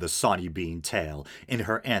account of the Sawney Bean tale in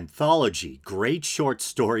her anthology, Great Short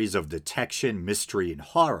Stories of Detection, Mystery, and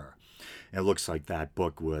Horror. It looks like that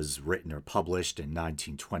book was written or published in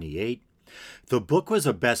 1928. The book was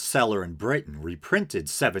a bestseller in Britain, reprinted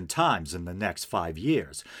 7 times in the next 5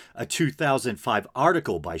 years. A 2005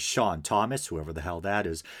 article by Sean Thomas, whoever the hell that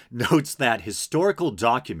is, notes that historical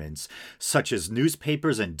documents, such as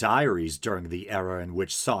newspapers and diaries during the era in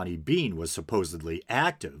which Sawney Bean was supposedly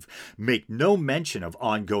active, make no mention of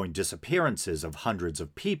ongoing disappearances of hundreds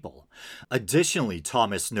of people. Additionally,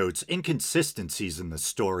 Thomas notes inconsistencies in the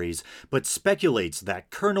stories, but speculates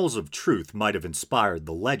that kernels of truth might have inspired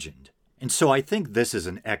the legend. And so I think this is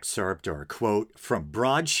an excerpt or a quote from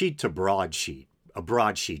Broadsheet to Broadsheet, a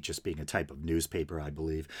broadsheet just being a type of newspaper, I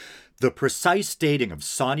believe. The precise dating of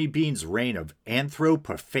Sawney Bean's reign of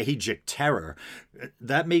anthropophagic terror,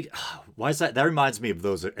 why is that? That reminds me of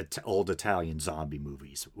those old Italian zombie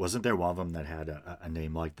movies. Wasn't there one of them that had a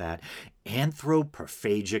name like that?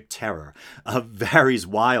 Anthropophagic terror varies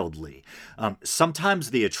wildly. Sometimes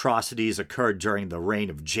the atrocities occurred during the reign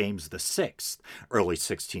of James VI, early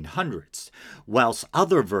 1600s, whilst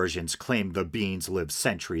other versions claim the Beans lived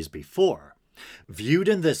centuries before. Viewed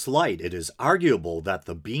in this light, it is arguable that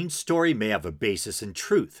the Bean story may have a basis in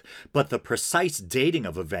truth, but the precise dating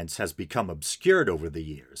of events has become obscured over the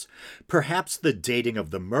years. Perhaps the dating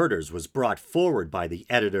of the murders was brought forward by the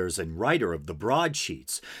editors and writer of the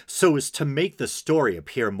broadsheets, so as to make the story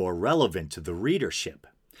appear more relevant to the readership.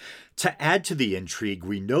 To add to the intrigue,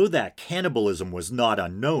 we know that cannibalism was not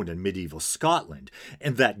unknown in medieval Scotland,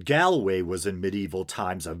 and that Galloway was in medieval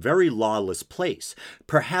times a very lawless place.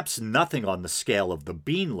 Perhaps nothing on the scale of the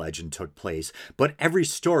Bean legend took place, but every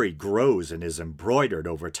story grows and is embroidered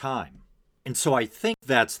over time. And so I think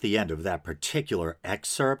that's the end of that particular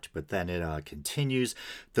excerpt, but then it continues.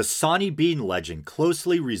 The Sawney Bean legend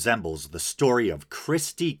closely resembles the story of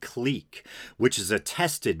Christy Cleek, which is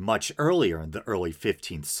attested much earlier in the early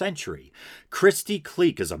 15th century. Christy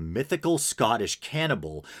Cleek is a mythical Scottish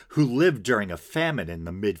cannibal who lived during a famine in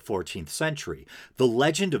the mid-14th century. The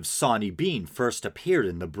legend of Sawney Bean first appeared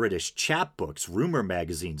in the British chapbooks, rumor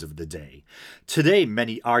magazines of the day. Today,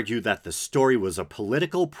 many argue that the story was a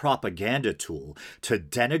political propaganda tool to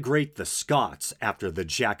denigrate the Scots after the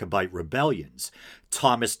Jacobite rebellions.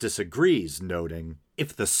 Thomas disagrees, noting,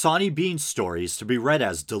 "If the Sawney Bean story is to be read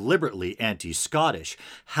as deliberately anti-Scottish,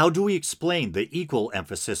 how do we explain the equal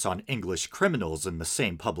emphasis on English criminals in the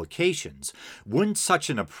same publications? Wouldn't such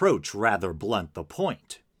an approach rather blunt the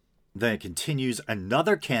point?" Then it continues,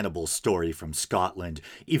 another cannibal story from Scotland,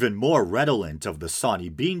 even more redolent of the Sawney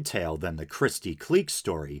Bean tale than the Christy Cleek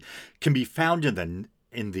story, can be found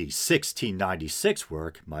in the 1696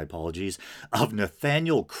 work, of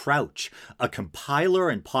Nathaniel Crouch, a compiler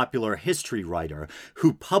and popular history writer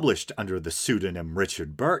who published under the pseudonym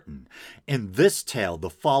Richard Burton. In this tale, the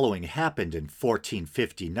following happened in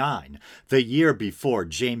 1459, the year before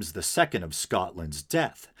James II of Scotland's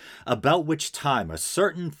death, about which time a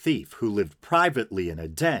certain thief who lived privately in a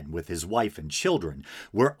den with his wife and children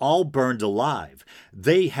were all burned alive,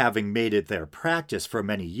 they having made it their practice for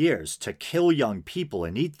many years to kill young people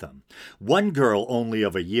and eat them. One girl only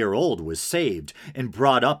of a year old was saved and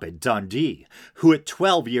brought up at Dundee, who at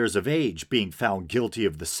 12 years of age, being found guilty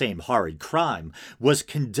of the same horrid crime, was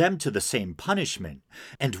condemned to the same punishment.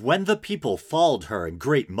 And when the people followed her in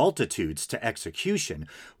great multitudes to execution,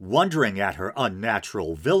 wondering at her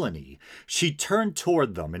unnatural villainy, she turned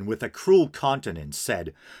toward them and with a cruel countenance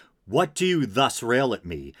said, "What do you thus rail at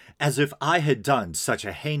me, as if I had done such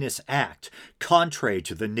a heinous act, contrary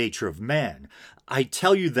to the nature of man? I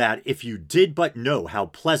tell you that if you did but know how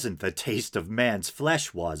pleasant the taste of man's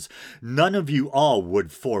flesh was, none of you all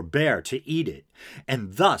would forbear to eat it."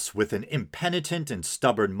 And thus, with an impenitent and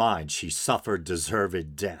stubborn mind, she suffered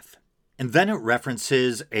deserved death. And then it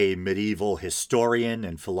references a medieval historian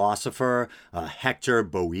and philosopher, Hector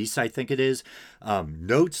Boece, I think it is,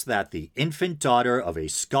 notes that the infant daughter of a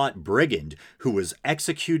Scot brigand who was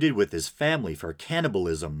executed with his family for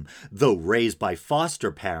cannibalism, though raised by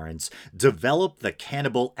foster parents, developed the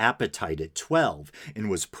cannibal appetite at 12 and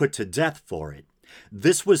was put to death for it.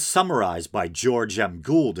 This was summarized by George M.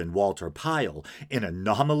 Gould and Walter Pyle in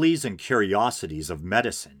Anomalies and Curiosities of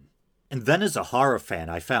Medicine. And then as a horror fan,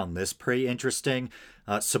 I found this pretty interesting.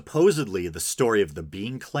 Supposedly, the story of the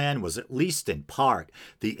Bean Clan was at least in part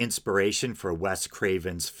the inspiration for Wes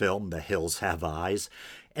Craven's film The Hills Have Eyes.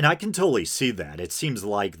 And I can totally see that. It seems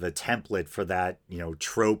like the template for that,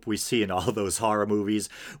 trope we see in all those horror movies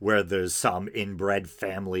where there's some inbred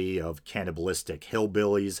family of cannibalistic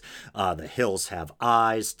hillbillies. The Hills Have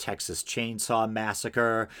Eyes, Texas Chainsaw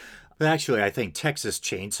Massacre. But actually, I think Texas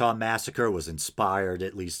Chainsaw Massacre was inspired,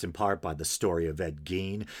 at least in part, by the story of Ed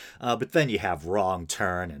Gein. But then you have Wrong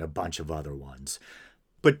Turn and a bunch of other ones.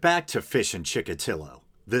 But back to Fish and Chikatilo.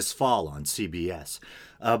 This fall on CBS.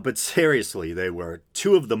 But seriously, they were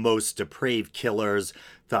two of the most depraved killers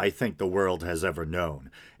that I think the world has ever known.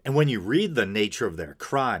 And when you read the nature of their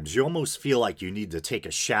crimes, you almost feel like you need to take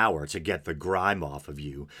a shower to get the grime off of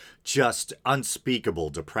you. Just unspeakable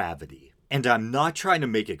depravity. And I'm not trying to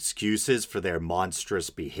make excuses for their monstrous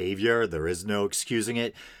behavior, there is no excusing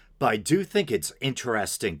it, but I do think it's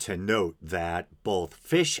interesting to note that both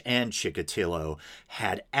Fish and Chikatilo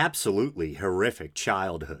had absolutely horrific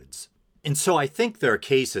childhoods. And so I think their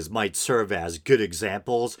cases might serve as good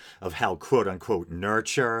examples of how quote-unquote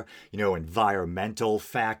nurture, environmental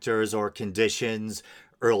factors or conditions,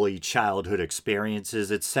 early childhood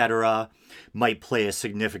experiences, etc., might play a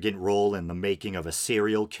significant role in the making of a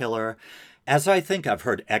serial killer. As I think I've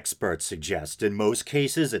heard experts suggest, in most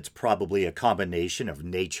cases it's probably a combination of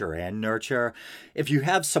nature and nurture. If you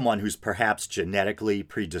have someone who's perhaps genetically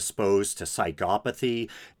predisposed to psychopathy,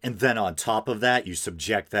 and then on top of that you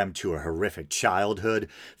subject them to a horrific childhood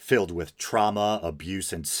filled with trauma,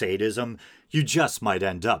 abuse, and sadism, you just might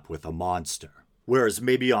end up with a monster. Whereas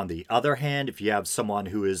maybe on the other hand, if you have someone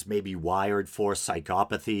who is maybe wired for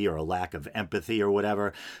psychopathy or a lack of empathy or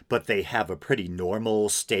whatever, but they have a pretty normal,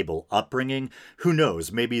 stable upbringing, who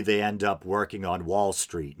knows, maybe they end up working on Wall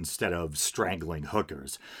Street instead of strangling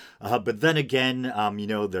hookers. But then again,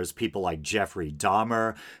 there's people like Jeffrey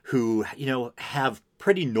Dahmer who, have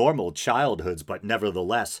pretty normal childhoods, but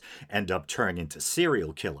nevertheless end up turning into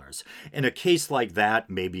serial killers. In a case like that,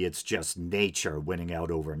 maybe it's just nature winning out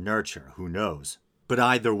over nurture, who knows? But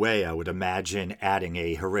either way, I would imagine adding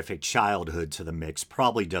a horrific childhood to the mix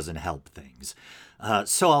probably doesn't help things.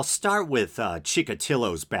 So I'll start with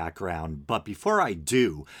Chikatilo's background, but before I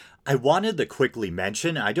do, I wanted to quickly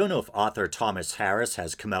mention, I don't know if author Thomas Harris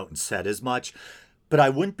has come out and said as much, but I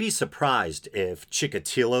wouldn't be surprised if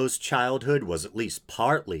Chikatilo's childhood was at least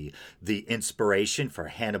partly the inspiration for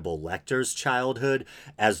Hannibal Lecter's childhood,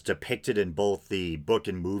 as depicted in both the book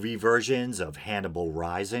and movie versions of Hannibal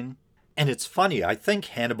Rising. And it's funny, I think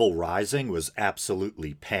Hannibal Rising was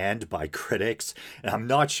absolutely panned by critics, and I'm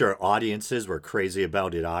not sure audiences were crazy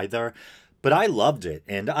about it either. But I loved it,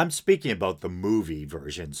 and I'm speaking about the movie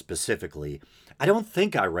version specifically. I don't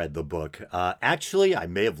think I read the book. Actually, I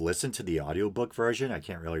may have listened to the audiobook version. I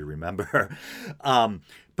can't really remember.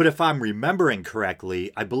 But if I'm remembering correctly,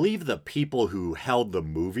 I believe the people who held the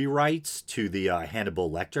movie rights to the Hannibal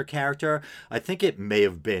Lecter character, I think it may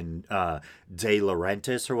have been De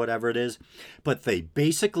Laurentiis or whatever it is, but they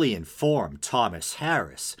basically informed Thomas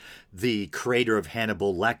Harris, the creator of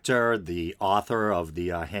Hannibal Lecter, the author of the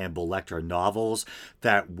Hannibal Lecter novels,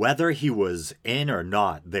 that whether he was in or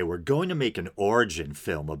not, they were going to make an origin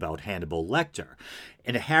film about Hannibal Lecter.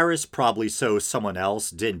 And Harris, probably so someone else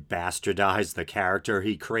didn't bastardize the character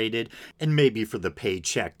he created, and maybe for the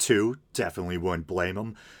paycheck too, definitely wouldn't blame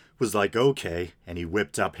him, was like, okay, and he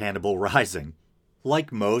whipped up Hannibal Rising.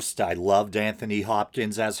 Like most, I loved Anthony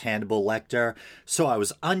Hopkins as Hannibal Lecter, so I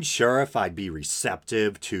was unsure if I'd be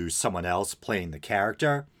receptive to someone else playing the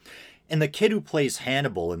character. And the kid who plays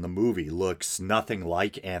Hannibal in the movie looks nothing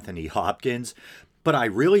like Anthony Hopkins, but I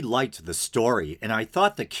really liked the story, and I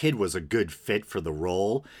thought the kid was a good fit for the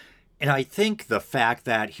role. And I think the fact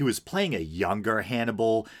that he was playing a younger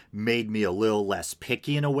Hannibal made me a little less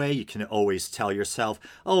picky in a way. You can always tell yourself,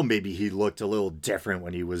 oh, maybe he looked a little different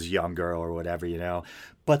when he was younger or whatever.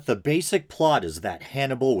 But the basic plot is that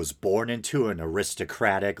Hannibal was born into an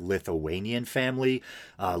aristocratic Lithuanian family,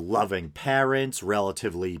 loving parents,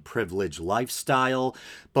 relatively privileged lifestyle.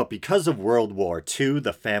 But because of World War II,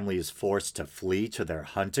 the family is forced to flee to their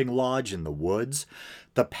hunting lodge in the woods.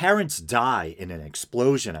 The parents die in an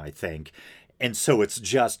explosion, I think, and so it's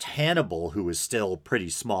just Hannibal, who is still pretty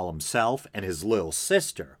small himself, and his little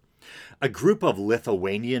sister. A group of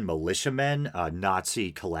Lithuanian militiamen,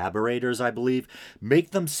 Nazi collaborators, I believe,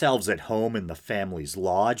 make themselves at home in the family's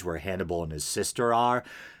lodge where Hannibal and his sister are.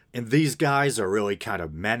 And these guys are really kind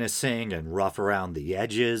of menacing and rough around the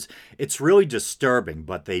edges. It's really disturbing,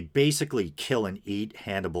 but they basically kill and eat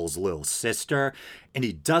Hannibal's little sister. And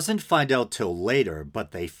he doesn't find out till later,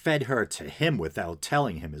 but they fed her to him without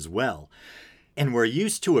telling him as well. And we're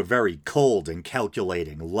used to a very cold and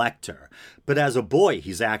calculating Lecter. But as a boy,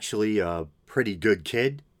 he's actually a pretty good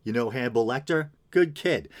kid. You know Hannibal Lecter? Good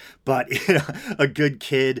kid, but a good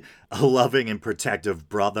kid, a loving and protective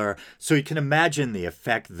brother. So you can imagine the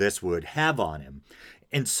effect this would have on him.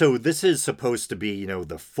 And so this is supposed to be,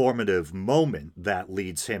 the formative moment that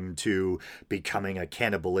leads him to becoming a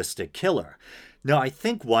cannibalistic killer. Now, I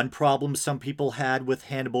think one problem some people had with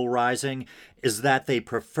Hannibal Rising is that they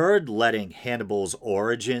preferred letting Hannibal's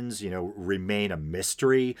origins, remain a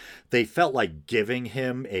mystery. They felt like giving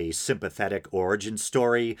him a sympathetic origin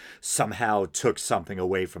story somehow took something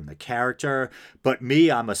away from the character. But me,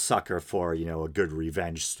 I'm a sucker for, a good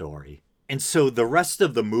revenge story. And so the rest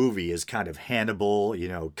of the movie is kind of Hannibal,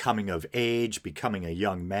 coming of age, becoming a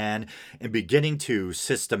young man, and beginning to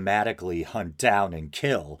systematically hunt down and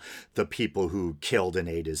kill the people who killed and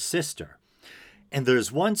ate his sister. And there's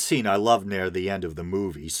one scene I love near the end of the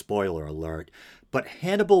movie, spoiler alert, but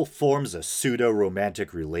Hannibal forms a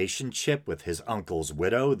pseudo-romantic relationship with his uncle's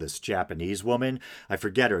widow, this Japanese woman. I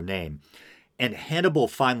forget her name. And Hannibal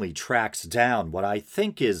finally tracks down what I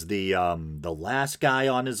think is the last guy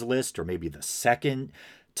on his list, or maybe the second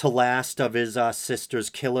to last of his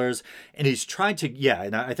sister's killers. And he's trying to,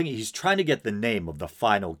 and I think he's trying to get the name of the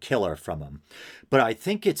final killer from him. But I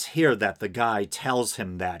think it's here that the guy tells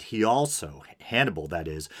him that he also, Hannibal that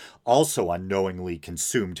is, also unknowingly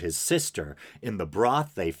consumed his sister in the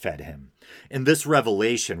broth they fed him. And this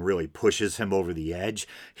revelation really pushes him over the edge.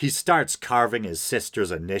 He starts carving his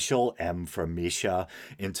sister's initial, M for Misha,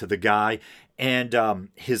 into the guy. And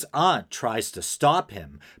his aunt tries to stop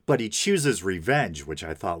him, but he chooses revenge, which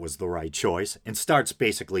I thought was the right choice, and starts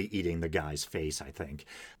basically eating the guy's face, I think.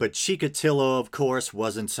 But Chikatilo, of course,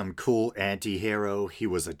 wasn't some cool anti-hero. He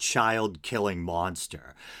was a child-killing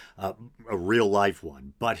monster, a real-life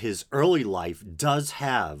one. But his early life does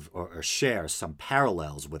have or share some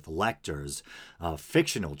parallels with Lecter's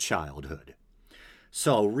fictional childhood.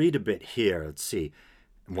 So I'll read a bit here. Let's see.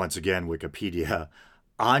 Once again, Wikipedia.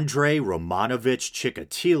 Andrei Romanovich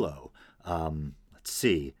Chikatilo, let's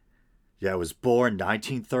see, was born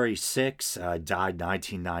 1936, died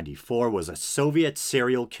 1994, was a Soviet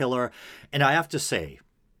serial killer, and I have to say,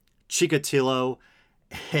 Chikatilo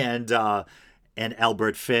and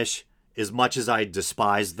Albert Fish, as much as I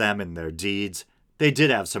despise them and their deeds, they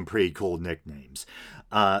did have some pretty cool nicknames.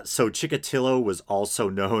 So Chikatilo was also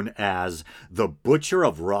known as the Butcher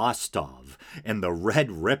of Rostov and the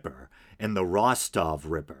Red Ripper and the Rostov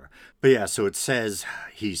Ripper. But yeah, so it says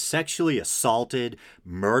he sexually assaulted,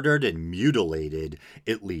 murdered, and mutilated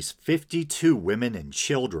at least 52 women and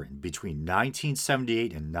children between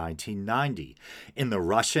 1978 and 1990 in the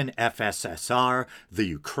Russian FSSR, the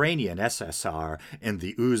Ukrainian SSR, and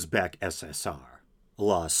the Uzbek SSR. A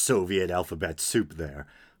lot of Soviet alphabet soup there.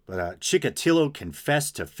 But Chikatilo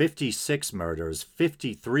confessed to 56 murders,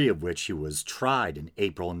 53 of which he was tried in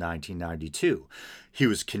April 1992. He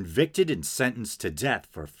was convicted and sentenced to death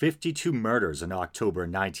for 52 murders in October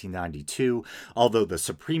 1992, although the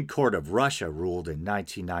Supreme Court of Russia ruled in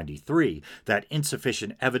 1993 that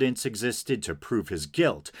insufficient evidence existed to prove his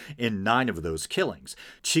guilt in 9 of those killings.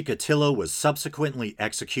 Chikatilo was subsequently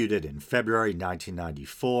executed in February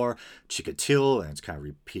 1994. Chikatilo, and it's kind of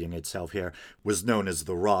repeating itself here, was known as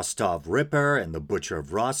the Rostov Ripper and the Butcher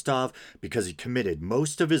of Rostov because he committed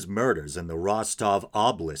most of his murders in the Rostov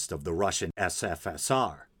Oblast of the Russian SFSR.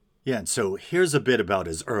 Yeah, and so here's a bit about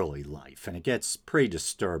his early life, and it gets pretty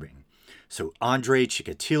disturbing. So Andrei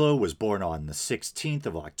Chikatilo was born on the 16th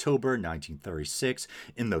of October, 1936,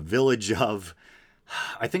 in the village of...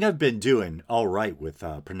 I think I've been doing all right with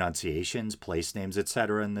pronunciations, place names,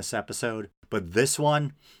 etc. in this episode, but this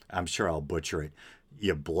one, I'm sure I'll butcher it.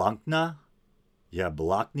 Yablunkna?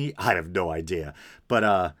 Yablokny? I have no idea. But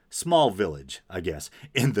a small village, I guess,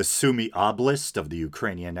 in the Sumy Oblast of the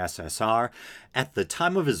Ukrainian SSR. At the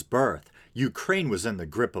time of his birth, Ukraine was in the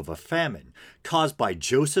grip of a famine caused by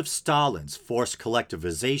Joseph Stalin's forced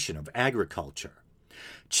collectivization of agriculture.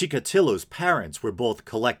 Chikatilo's parents were both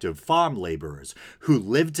collective farm laborers who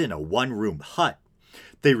lived in a one-room hut.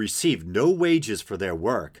 They received no wages for their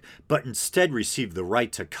work, but instead received the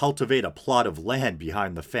right to cultivate a plot of land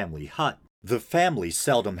behind the family hut. The family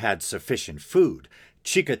seldom had sufficient food.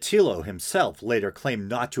 Chikatilo himself later claimed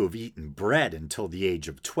not to have eaten bread until the age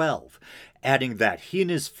of 12, adding that he and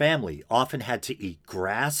his family often had to eat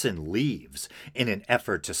grass and leaves in an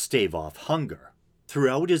effort to stave off hunger.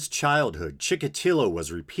 Throughout his childhood, Chikatilo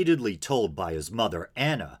was repeatedly told by his mother,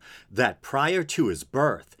 Anna, that prior to his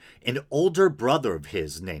birth, an older brother of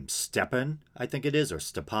his named Stepan, I think it is, or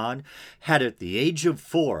Stepan, had at the age of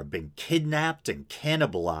 4 been kidnapped and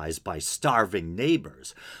cannibalized by starving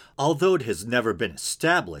neighbors. Although it has never been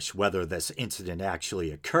established whether this incident actually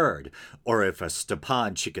occurred, or if a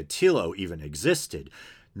Stepan Chikatilo even existed,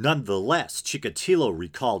 nonetheless, Chikatilo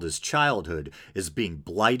recalled his childhood as being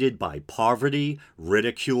blighted by poverty,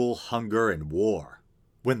 ridicule, hunger, and war.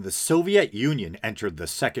 When the Soviet Union entered the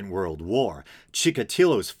Second World War,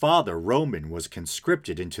 Chikatilo's father, Roman, was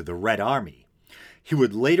conscripted into the Red Army. He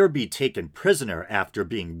would later be taken prisoner after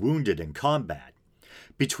being wounded in combat.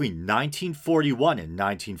 Between 1941 and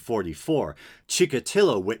 1944,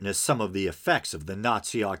 Chikatilo witnessed some of the effects of the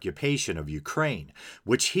Nazi occupation of Ukraine,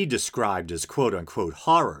 which he described as quote-unquote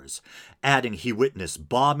horrors, adding he witnessed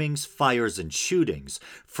bombings, fires, and shootings,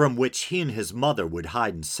 from which he and his mother would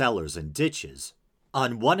hide in cellars and ditches.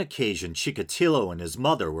 On one occasion, Chikatilo and his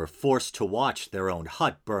mother were forced to watch their own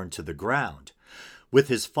hut burn to the ground. With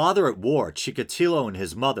his father at war, Chikatilo and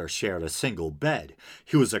his mother shared a single bed.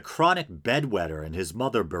 He was a chronic bedwetter, and his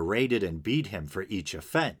mother berated and beat him for each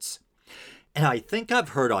offense. And I think I've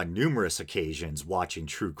heard on numerous occasions, watching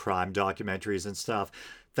true crime documentaries and stuff,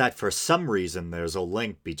 that for some reason there's a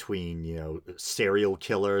link between, serial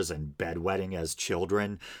killers and bedwetting as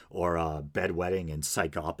children, or bedwetting and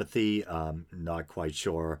psychopathy. Not quite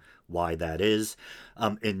sure why that is.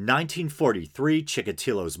 In 1943,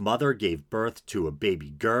 Chikatilo's mother gave birth to a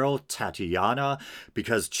baby girl, Tatiana.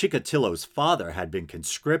 Because Chikatilo's father had been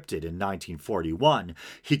conscripted in 1941,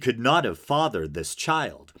 he could not have fathered this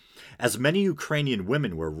child. As many Ukrainian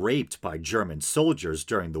women were raped by German soldiers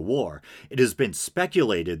during the war, it has been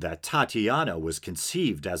speculated that Tatiana was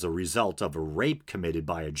conceived as a result of a rape committed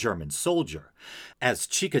by a German soldier. As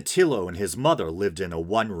Chikatilo and his mother lived in a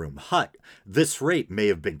one-room hut, this rape may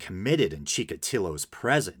have been committed in Chikatilo's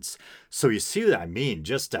presence. So you see what I mean?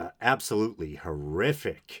 Just an absolutely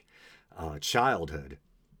horrific childhood.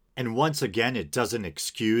 And once again, it doesn't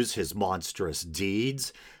excuse his monstrous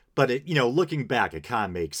deeds. But, looking back, it kind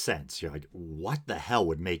of makes sense. You're like, what the hell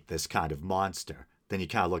would make this kind of monster? Then you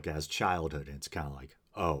kind of look at his childhood, and it's kind of like,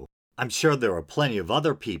 oh. I'm sure there are plenty of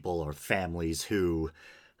other people or families who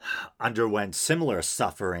underwent similar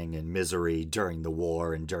suffering and misery during the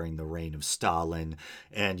war and during the reign of Stalin.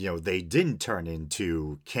 And, they didn't turn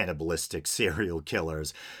into cannibalistic serial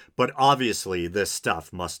killers. But obviously, this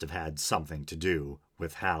stuff must have had something to do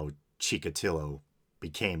with how Chikatilo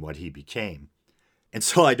became what he became. And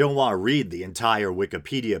so I don't want to read the entire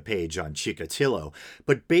Wikipedia page on Chikatilo,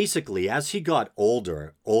 but basically as he got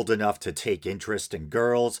older, old enough to take interest in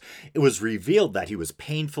girls, it was revealed that he was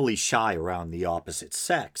painfully shy around the opposite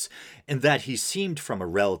sex, and that he seemed from a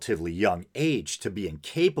relatively young age to be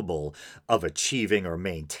incapable of achieving or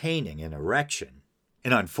maintaining an erection.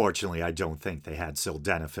 And unfortunately, I don't think they had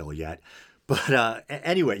sildenafil yet. But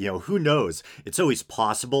anyway, who knows? It's always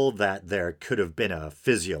possible that there could have been a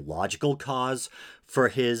physiological cause for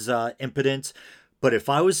his impotence. But if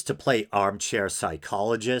I was to play armchair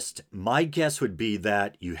psychologist, my guess would be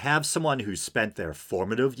that you have someone who spent their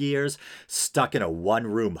formative years stuck in a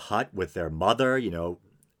one-room hut with their mother,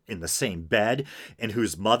 in the same bed, and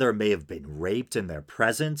whose mother may have been raped in their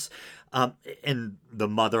presence, and the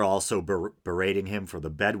mother also berating him for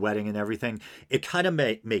the bedwetting and everything, it kind of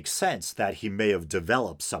makes sense that he may have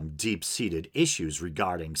developed some deep-seated issues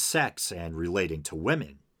regarding sex and relating to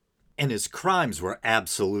women. And his crimes were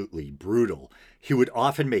absolutely brutal. He would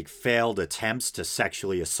often make failed attempts to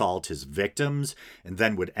sexually assault his victims, and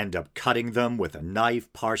then would end up cutting them with a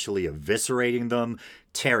knife, partially eviscerating them,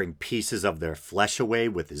 tearing pieces of their flesh away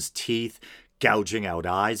with his teeth, gouging out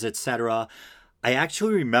eyes, etc. I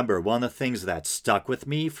actually remember one of the things that stuck with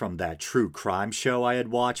me from that true crime show I had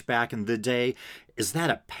watched back in the day is that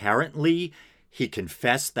apparently he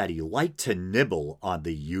confessed that he liked to nibble on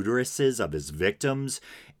the uteruses of his victims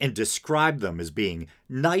and described them as being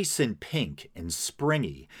nice and pink and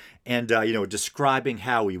springy, and, describing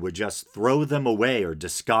how he would just throw them away or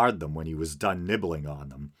discard them when he was done nibbling on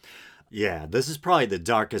them. Yeah, this is probably the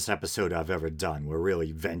darkest episode I've ever done. We're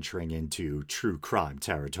really venturing into true crime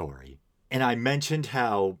territory. And I mentioned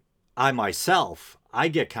how I myself, I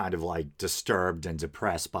get kind of like disturbed and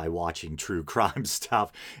depressed by watching true crime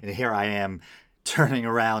stuff. And here I am turning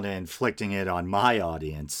around and inflicting it on my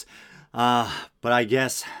audience. But I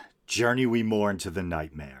guess, journey we more into the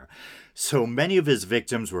nightmare. So many of his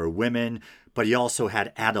victims were women, but he also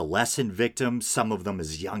had adolescent victims, some of them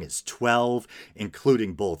as young as 12,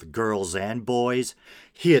 including both girls and boys.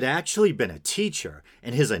 He had actually been a teacher,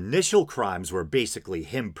 and his initial crimes were basically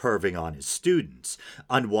him perving on his students,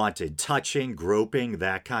 unwanted touching, groping,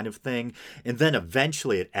 that kind of thing, and then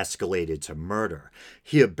eventually it escalated to murder.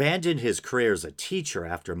 He abandoned his career as a teacher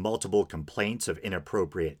after multiple complaints of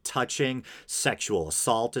inappropriate touching, sexual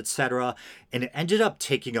assault, etc., and ended up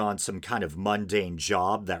taking on some kind of mundane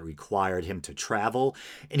job that required him to travel,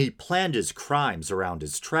 and he planned his crimes around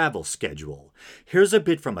his travel schedule. Here's a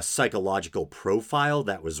bit from a psychological profile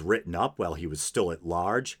that was written up while he was still at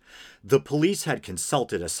large. The police had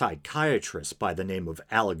consulted a psychiatrist by the name of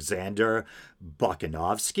Alexander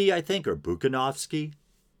Bukanovsky, I think, or Bukanovsky.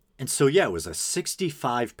 And so, yeah, it was a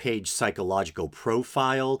 65-page psychological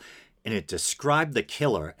profile, and it described the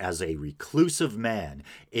killer as a reclusive man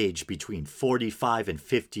aged between 45 and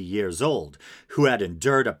 50 years old who had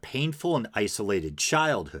endured a painful and isolated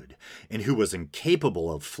childhood and who was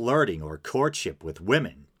incapable of flirting or courtship with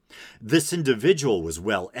women. This individual was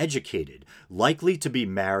well educated, likely to be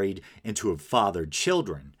married and to have fathered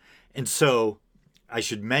children. And so I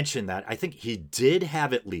should mention that I think he did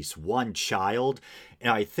have at least one child,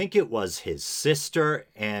 and I think it was his sister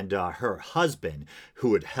and her husband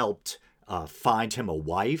who had helped find him a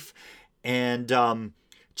wife. And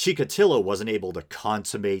Chikatilo wasn't able to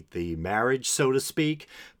consummate the marriage, so to speak.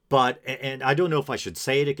 But, and I don't know if I should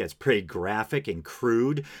say it, it gets pretty graphic and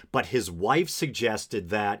crude, but his wife suggested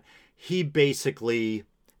that he basically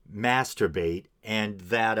masturbate and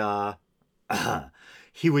that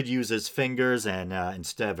he would use his fingers and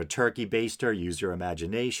instead of a turkey baster, use your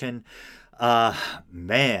imagination.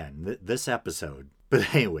 This episode.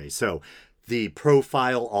 But anyway, so the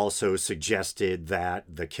profile also suggested that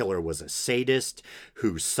the killer was a sadist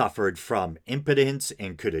who suffered from impotence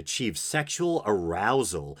and could achieve sexual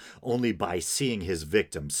arousal only by seeing his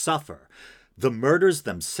victims suffer. The murders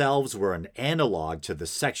themselves were an analog to the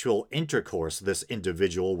sexual intercourse this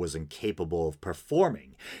individual was incapable of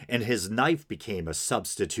performing, and his knife became a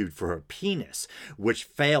substitute for her penis, which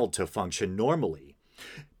failed to function normally.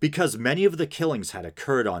 Because many of the killings had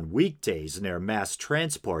occurred on weekdays near mass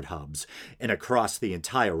transport hubs and across the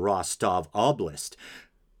entire Rostov Oblast,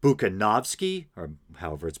 Bukanovsky, or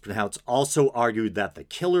however it's pronounced, also argued that the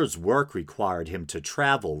killer's work required him to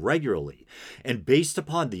travel regularly, and based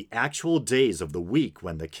upon the actual days of the week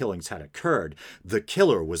when the killings had occurred, the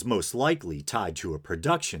killer was most likely tied to a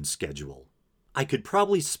production schedule. I could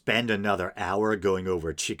probably spend another hour going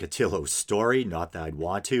over Chikatilo's story, not that I'd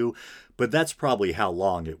want to, but that's probably how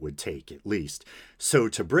long it would take, at least. So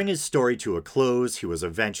to bring his story to a close, he was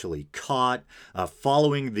eventually caught.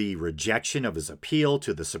 Following the rejection of his appeal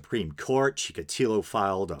to the Supreme Court, Chikatilo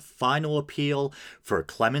filed a final appeal for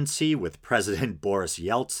clemency with President Boris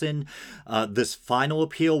Yeltsin. This final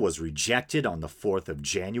appeal was rejected on the 4th of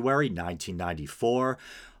January, 1994.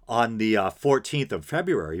 On the 14th of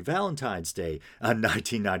February, Valentine's Day,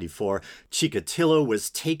 1994, Chikatilo was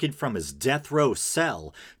taken from his death row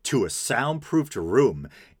cell to a soundproofed room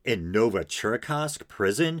in Novocherkassk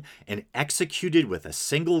prison and executed with a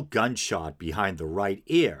single gunshot behind the right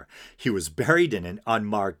ear. He was buried in an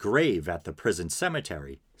unmarked grave at the prison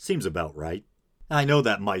cemetery. Seems about right. I know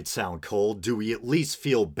that might sound cold. Do we at least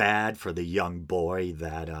feel bad for the young boy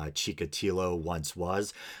that Chikatilo once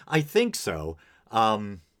was? I think so.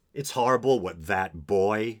 It's horrible what that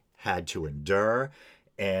boy had to endure,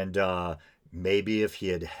 and maybe if he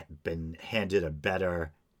had been handed a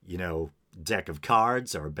better, deck of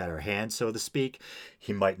cards or a better hand, so to speak,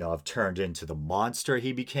 he might not have turned into the monster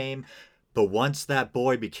he became. But once that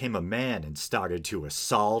boy became a man and started to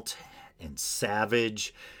assault and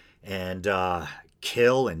savage and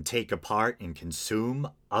kill and take apart and consume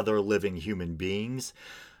other living human beings,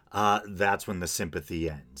 that's when the sympathy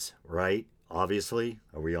ends, right? Obviously,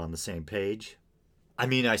 are we on the same page? I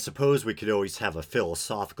mean, I suppose we could always have a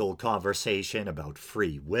philosophical conversation about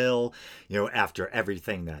free will. After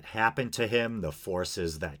everything that happened to him, the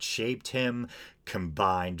forces that shaped him,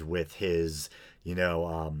 combined with his,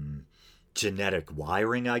 genetic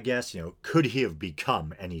wiring, I guess. Could he have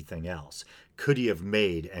become anything else? Could he have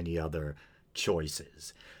made any other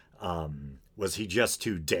choices? Was he just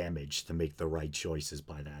too damaged to make the right choices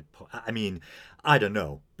by that point? I mean, I don't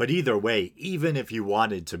know. But either way, even if you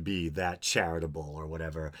wanted to be that charitable or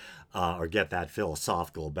whatever, or get that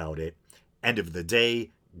philosophical about it, end of the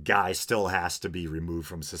day, guy still has to be removed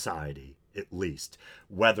from society, at least.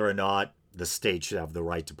 Whether or not the state should have the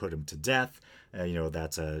right to put him to death,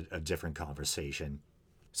 that's a different conversation.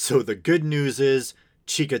 So the good news is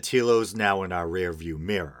Chikatilo's now in our rearview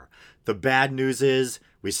mirror. The bad news is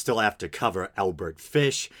we still have to cover Albert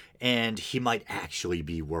Fish, and he might actually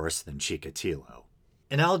be worse than Chikatilo.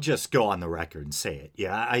 And I'll just go on the record and say it.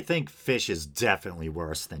 Yeah, I think Fish is definitely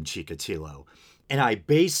worse than Chikatilo. And I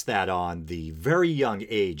base that on the very young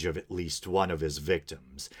age of at least one of his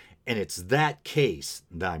victims. And it's that case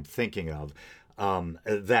that I'm thinking of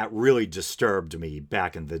that really disturbed me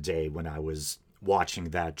back in the day when I was watching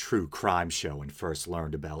that true crime show and first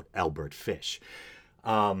learned about Albert Fish.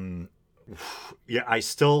 Yeah, I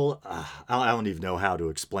still, I don't even know how to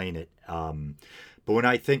explain it. But when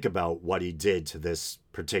I think about what he did to this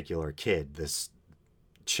particular kid, this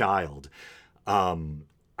child,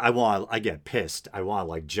 I get pissed. I want to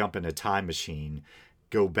like jump in a time machine,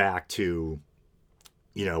 go back to,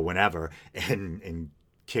 whenever, and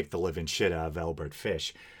kick the living shit out of Albert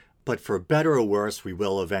Fish. But for better or worse, we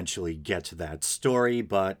will eventually get to that story,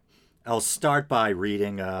 but I'll start by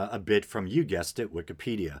reading a bit from, you guessed it,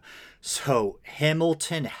 Wikipedia. So,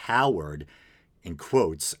 Hamilton Howard, in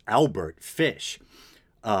quotes, Albert Fish.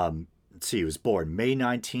 Let's see, he was born May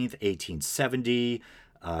 19th, 1870,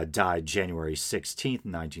 died January 16th,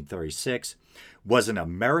 1936, was an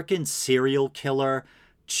American serial killer,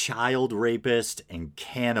 child rapist, and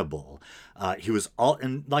cannibal. He was all,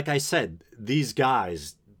 and like I said, these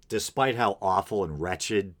guys, despite how awful and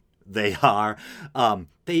wretched they are,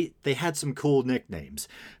 they had some cool nicknames.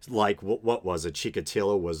 Like, what was it?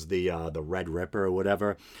 Chikatilo was the Red Ripper or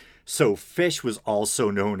whatever. So Fish was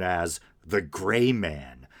also known as the Gray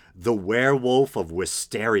Man, the Werewolf of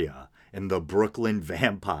Wisteria, and the Brooklyn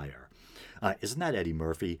Vampire. Isn't that Eddie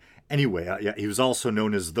Murphy? Anyway, yeah, he was also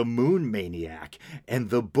known as the Moon Maniac and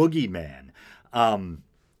the Boogeyman.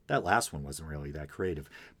 That last one wasn't really that creative.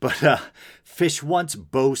 But Fish once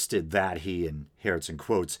boasted that he, and here it's in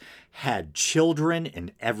quotes, had children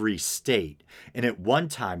in every state, and at one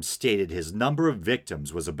time stated his number of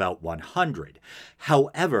victims was about 100.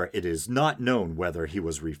 However, it is not known whether he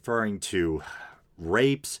was referring to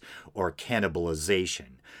rapes or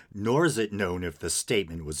cannibalization, nor is it known if the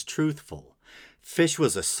statement was truthful. Fish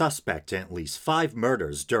was a suspect in at least 5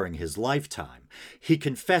 murders during his lifetime. He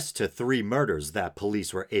confessed to 3 murders that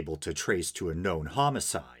police were able to trace to a known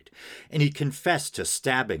homicide, and he confessed to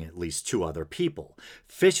stabbing at least 2 other people.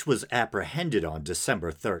 Fish was apprehended on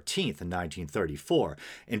December 13th, 1934,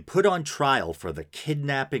 and put on trial for the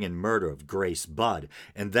kidnapping and murder of Grace Budd,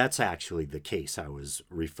 and that's actually the case I was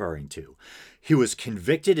referring to. He was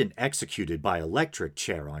convicted and executed by electric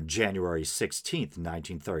chair on January 16th,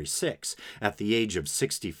 1936, at the age of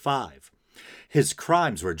 65. His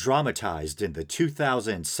crimes were dramatized in the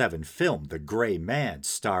 2007 film The Gray Man,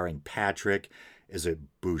 starring Patrick, is it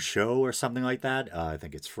Bouchot or something like that? I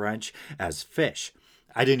think it's French, as Fish.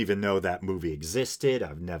 I didn't even know that movie existed.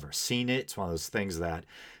 I've never seen it. It's one of those things that,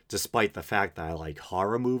 despite the fact that I like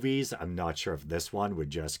horror movies, I'm not sure if this one would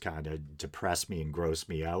just kind of depress me and gross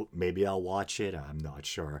me out. Maybe I'll watch it. I'm not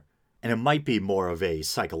sure. And it might be more of a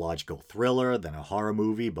psychological thriller than a horror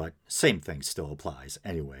movie, but same thing still applies.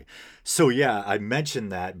 Anyway, so yeah, I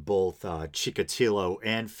mentioned that both Chikatilo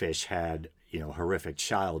and Fish had, horrific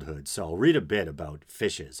childhood. So I'll read a bit about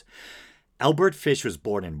Fish's. Albert Fish was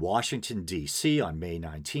born in Washington, D.C. on May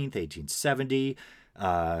 19th, 1870.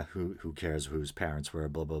 Who cares whose parents were,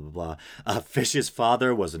 blah, blah, blah, blah. Fish's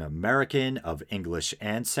father was an American of English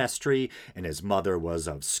ancestry, and his mother was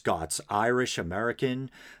of Scots-Irish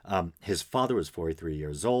American. His father was 43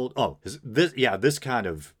 years old. Oh, this kind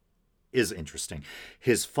of is interesting.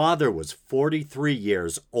 His father was 43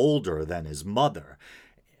 years older than his mother,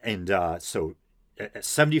 and so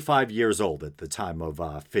 75 years old at the time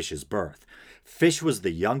of Fish's birth. Fish was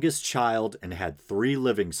the youngest child and had 3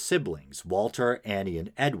 living siblings, Walter, Annie,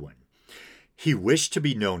 and Edwin. He wished to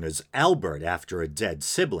be known as Albert after a dead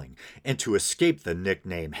sibling, and to escape the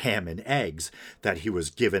nickname Ham and Eggs that he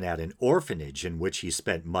was given at an orphanage in which he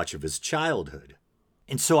spent much of his childhood.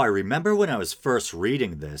 And so I remember when I was first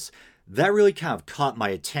reading this, that really kind of caught my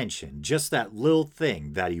attention, just that little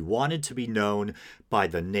thing that he wanted to be known by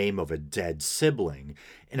the name of a dead sibling.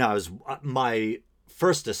 And my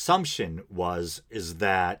first assumption is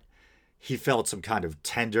that he felt some kind of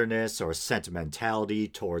tenderness or sentimentality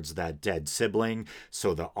towards that dead sibling.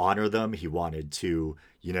 So to honor them, he wanted to,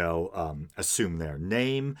 assume their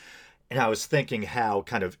name. And I was thinking how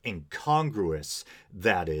kind of incongruous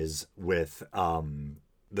that is with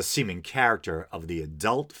the seeming character of the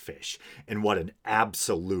adult Fish, and what an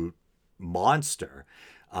absolute monster,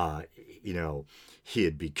 he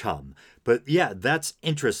had become. But yeah, that's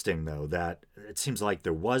interesting, though, that it seems like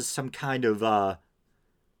there was some kind of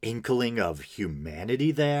inkling of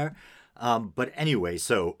humanity there. But anyway,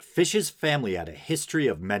 so Fish's family had a history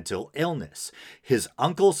of mental illness. His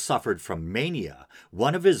uncle suffered from mania.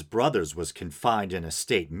 One of his brothers was confined in a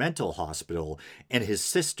state mental hospital, and his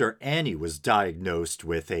sister Annie was diagnosed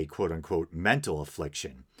with a quote-unquote mental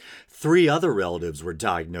affliction. 3 other relatives were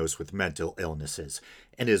diagnosed with mental illnesses,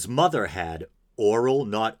 and his mother had oral,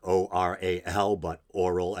 not O-R-A-L, but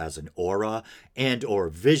oral as in aura, and or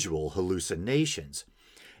visual hallucinations.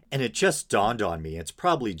 And it just dawned on me, it's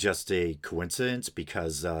probably just a coincidence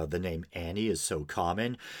because the name Annie is so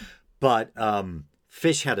common, but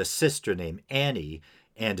Fish had a sister named Annie,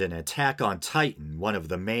 and in Attack on Titan, one of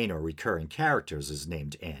the main or recurring characters is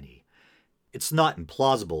named Annie. It's not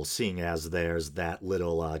implausible seeing as there's that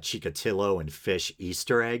little Chikatilo and Fish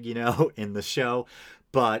Easter egg, in the show,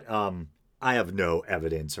 but I have no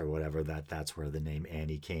evidence or whatever that that's where the name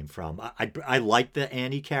Annie came from. I like the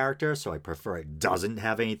Annie character, so I prefer it doesn't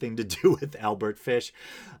have anything to do with Albert Fish.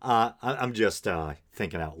 I'm just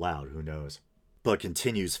thinking out loud, who knows. But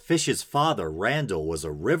continues, Fish's father, Randall, was a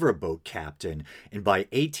riverboat captain and by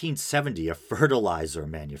 1870 a fertilizer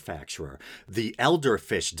manufacturer. The elder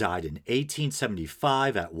Fish died in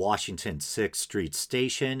 1875 at Washington's 6th Street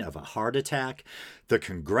Station of a heart attack. The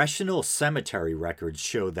Congressional Cemetery records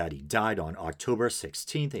show that he died on October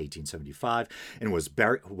 16th, 1875, and was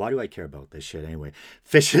buried. Why do I care about this shit anyway?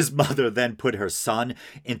 Fish's mother then put her son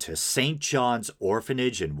into St. John's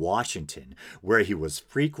Orphanage in Washington, where he was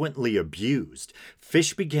frequently abused.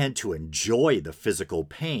 Fish began to enjoy the physical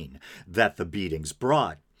pain that the beatings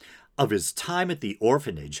brought. Of his time at the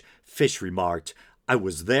orphanage, Fish remarked, "I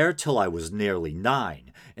was there till I was nearly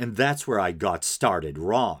 9, and that's where I got started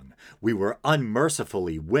wrong. We were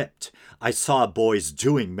unmercifully whipped. I saw boys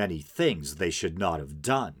doing many things they should not have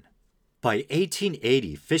done." By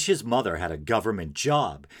 1880, Fish's mother had a government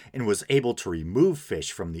job and was able to remove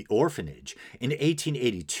Fish from the orphanage. In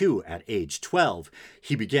 1882, at age 12,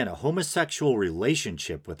 he began a homosexual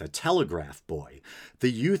relationship with a telegraph boy.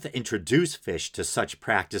 The youth introduced Fish to such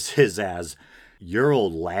practices as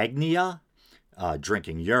urolagnia,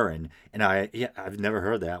 drinking urine, and I've never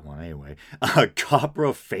heard that one anyway.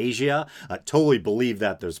 Coprophagia, I totally believe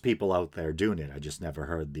that there's people out there doing it. I just never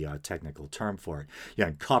heard the technical term for it.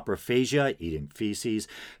 And coprophagia, eating feces.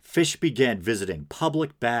 Fish began visiting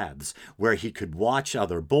public baths where he could watch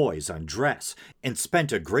other boys undress, and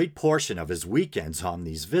spent a great portion of his weekends on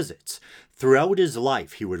these visits. Throughout his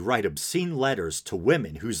life, he would write obscene letters to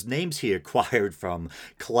women whose names he acquired from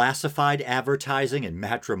classified advertising and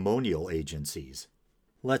matrimonial agencies.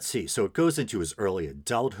 Let's see, so it goes into his early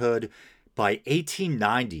adulthood. By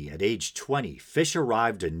 1890, at age 20, Fish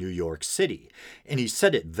arrived in New York City, and he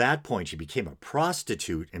said at that point he became a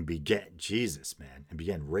prostitute and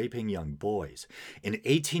began raping young boys. In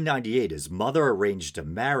 1898, his mother arranged a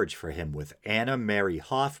marriage for him with Anna Mary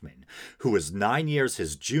Hoffman, who was 9 years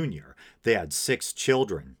his junior. They had 6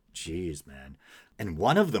 children. Jeez, man. And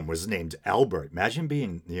one of them was named Albert. Imagine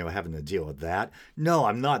being, having to deal with that. No,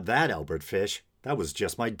 I'm not that Albert Fish. That was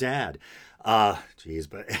just my dad. But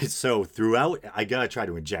so throughout, I gotta try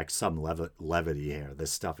to inject some levity here.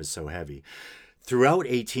 This stuff is so heavy. Throughout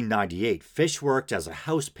 1898, Fish worked as a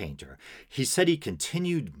house painter. He said he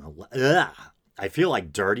continued, I feel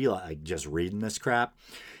like dirty, like just reading this crap.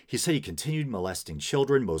 He said he continued molesting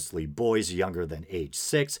children, mostly boys younger than age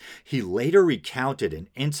 6. He later recounted an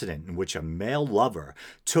incident in which a male lover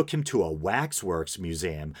took him to a waxworks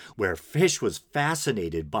museum where Fish was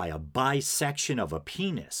fascinated by a bisection of a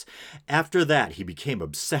penis. After that, he became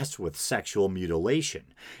obsessed with sexual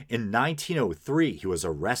mutilation. In 1903, he was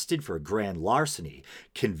arrested for grand larceny,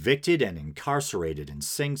 convicted and incarcerated in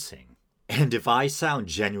Sing Sing. And if I sound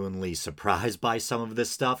genuinely surprised by some of this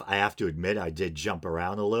stuff, I have to admit I did jump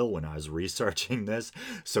around a little when I was researching this,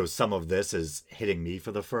 so some of this is hitting me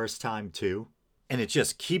for the first time too. And it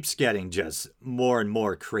just keeps getting just more and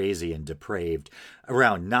more crazy and depraved.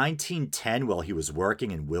 Around 1910, while he was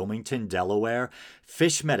working in Wilmington, Delaware,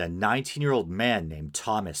 Fish met a 19-year-old man named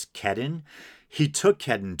Thomas Kedden. He took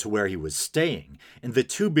Kedden to where he was staying, and the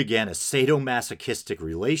two began a sadomasochistic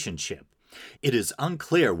relationship. It is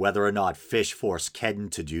unclear whether or not Fish forced Kedden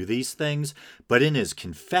to do these things, but in his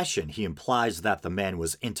confession he implies that the man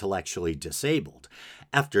was intellectually disabled.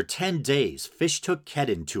 After 10 days, Fish took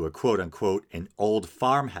Kedden to a quote-unquote an old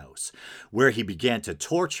farmhouse, where he began to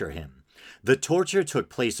torture him. The torture took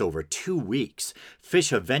place over 2 weeks.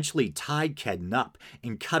 Fish eventually tied Kedden up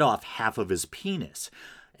and cut off half of his penis.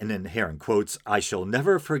 And then here in quotes, "I shall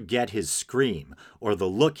never forget his scream or the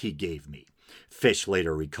look he gave me," Fish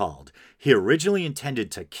later recalled. He originally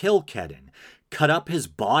intended to kill Kedden, cut up his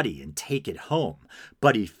body and take it home,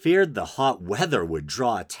 but he feared the hot weather would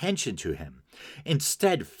draw attention to him.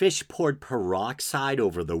 Instead, Fish poured peroxide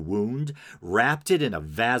over the wound, wrapped it in a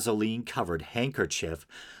Vaseline-covered handkerchief,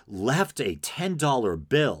 left a $10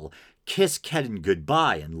 bill, kissed Kedden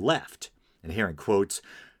goodbye, and left. And here in quotes,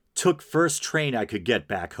 "Took first train I could get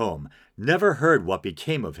back home. Never heard what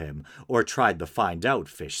became of him, or tried to find out,"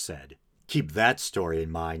 Fish said. Keep that story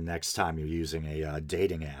in mind next time you're using a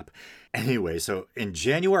dating app. Anyway, so in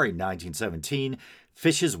January 1917,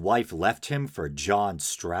 Fish's wife left him for John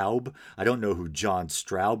Straub. I don't know who John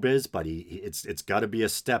Straub is, but it's got to be a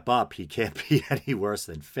step up. He can't be any worse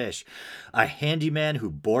than Fish. A handyman who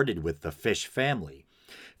boarded with the Fish family.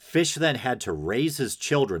 Fish then had to raise his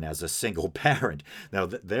children as a single parent. Now,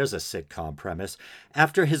 there's a sitcom premise.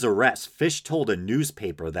 After his arrest, Fish told a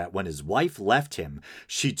newspaper that when his wife left him,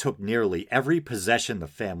 she took nearly every possession the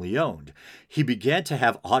family owned. He began to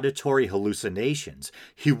have auditory hallucinations.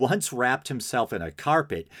 He once wrapped himself in a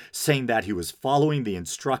carpet, saying that he was following the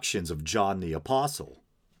instructions of John the Apostle.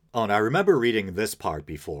 Oh, and I remember reading this part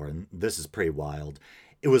before, and this is pretty wild.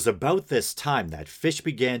 It was about this time that Fish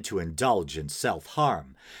began to indulge in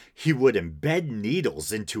self-harm. He would embed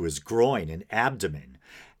needles into his groin and abdomen.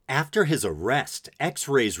 After his arrest,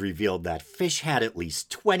 X-rays revealed that Fish had at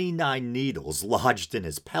least 29 needles lodged in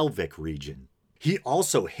his pelvic region. He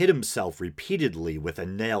also hit himself repeatedly with a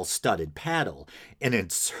nail-studded paddle and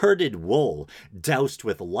inserted wool doused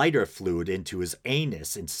with lighter fluid into his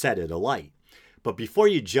anus and set it alight. But before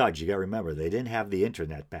you judge, you gotta remember, they didn't have the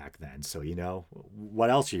internet back then, so, what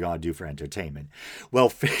else are you gonna do for entertainment? Well,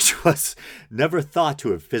 Fish was never thought to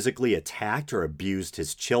have physically attacked or abused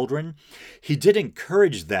his children. He did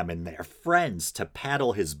encourage them and their friends to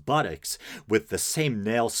paddle his buttocks with the same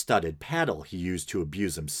nail-studded paddle he used to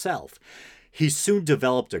abuse himself. He soon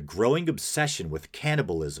developed a growing obsession with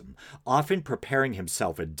cannibalism, often preparing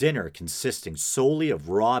himself a dinner consisting solely of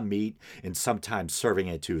raw meat and sometimes serving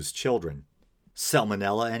it to his children.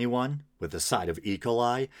 Salmonella, anyone? With a side of E.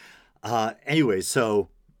 coli? Anyway, so,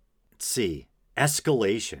 let's see.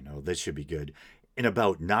 Escalation. Oh, this should be good. In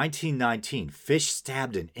about 1919, Fish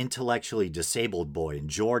stabbed an intellectually disabled boy in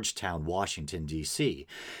Georgetown, Washington, D.C.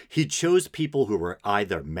 He chose people who were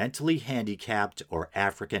either mentally handicapped or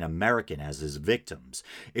African American as his victims,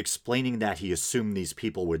 explaining that he assumed these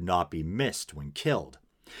people would not be missed when killed.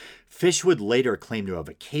 Fish would later claim to have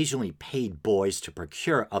occasionally paid boys to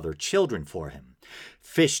procure other children for him.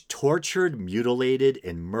 Fish tortured, mutilated,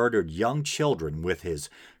 and murdered young children with his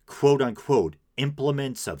quote-unquote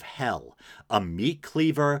implements of hell, a meat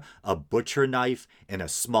cleaver, a butcher knife, and a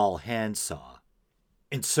small handsaw.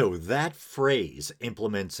 And so that phrase,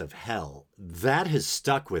 implements of hell, that has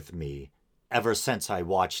stuck with me ever since I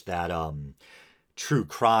watched that true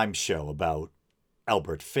crime show about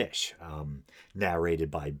Albert Fish, narrated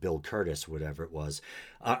by Bill Curtis, whatever it was.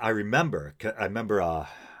 I remember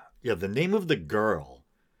the name of the girl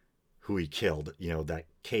who he killed, that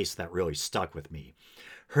case that really stuck with me.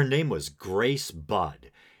 Her name was Grace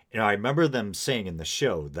Budd. And I remember them saying in the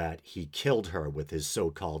show that he killed her with his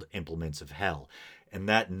so-called implements of hell. And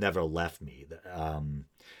that never left me.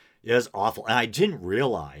 It was awful. And I didn't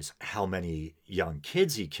realize how many young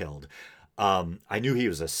kids he killed. I knew he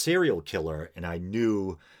was a serial killer, and I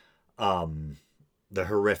knew the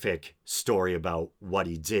horrific story about what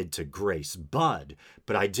he did to Grace Budd,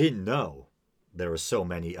 but I didn't know there were so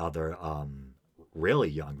many other really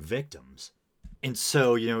young victims. And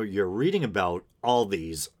so, you're reading about all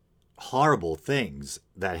these horrible things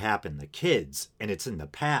that happen to kids, and it's in the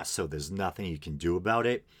past, so there's nothing you can do about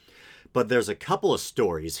it. But there's a couple of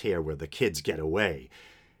stories here where the kids get away.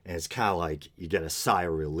 And it's kind of like you get a sigh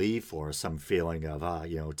of relief or some feeling of,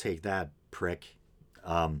 take that, prick.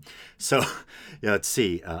 Let's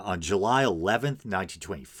see. On July 11th,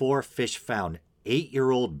 1924, Fish found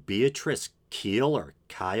 8-year-old Beatrice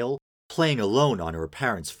Kyle playing alone on her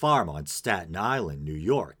parents' farm on Staten Island, New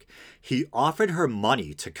York. He offered her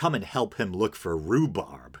money to come and help him look for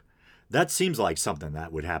rhubarb. That seems like something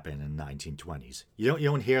that would happen in the 1920s. You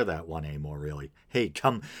don't hear that one anymore, really. Hey,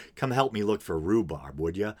 come help me look for rhubarb,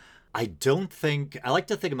 would you? I like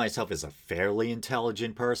to think of myself as a fairly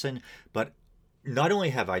intelligent person, but not only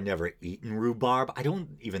have I never eaten rhubarb, I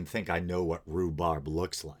don't even think I know what rhubarb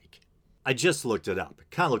looks like. I just looked it up.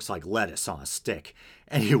 It kind of looks like lettuce on a stick.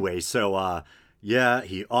 Anyway, so,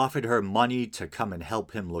 he offered her money to come and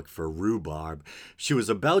help him look for rhubarb. She was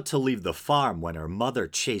about to leave the farm when her mother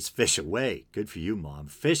chased Fish away. Good for you, Mom.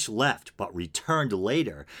 Fish left, but returned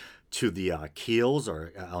later to the Keels,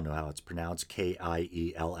 or I don't know how it's pronounced,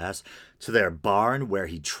 Kiels, to their barn where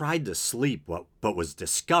he tried to sleep but was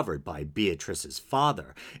discovered by Beatrice's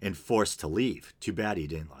father and forced to leave. Too bad he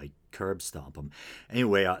didn't curb stomp him.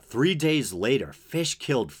 Anyway, 3 days later, Fish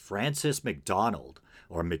killed Frances McDonald,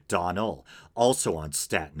 or McDonnell, also on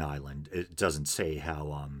Staten Island. It doesn't say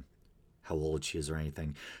how old she is or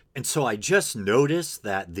anything. And so I just noticed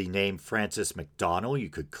that the name Frances McDonnell, you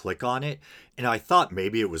could click on it, and I thought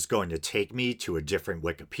maybe it was going to take me to a different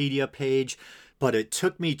Wikipedia page, but it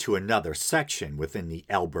took me to another section within the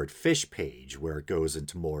Albert Fish page where it goes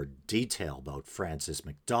into more detail about Frances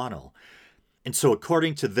McDonnell. And so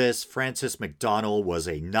according to this, Francis McDonnell was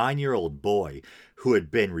a 9-year-old boy who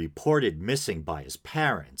had been reported missing by his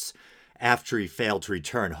parents after he failed to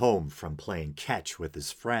return home from playing catch with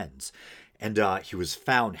his friends. And he was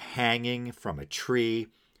found hanging from a tree.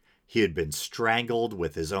 He had been strangled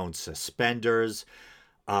with his own suspenders.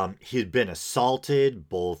 He had been assaulted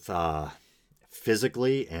both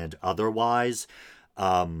physically and otherwise,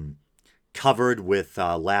 covered with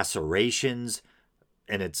lacerations.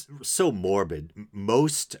 And it's so morbid.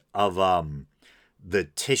 Most of the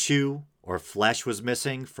tissue or flesh was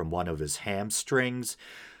missing from one of his hamstrings.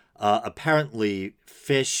 Apparently,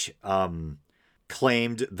 Fish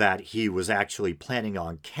claimed that he was actually planning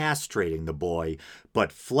on castrating the boy,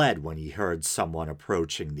 but fled when he heard someone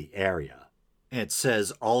approaching the area. And it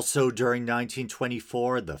says also during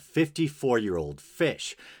 1924, the 54-year-old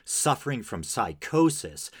Fish, suffering from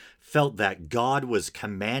psychosis, felt that God was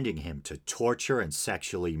commanding him to torture and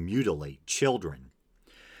sexually mutilate children.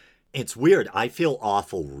 It's weird. I feel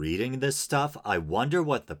awful reading this stuff. I wonder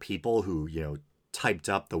what the people who, typed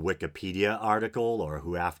up the Wikipedia article or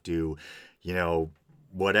who have to,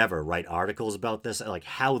 write articles about this,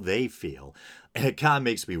 how they feel. And it kind of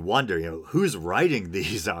makes me wonder, who's writing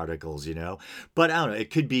these articles, But I don't know, it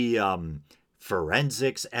could be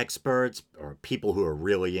forensics experts or people who are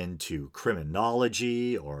really into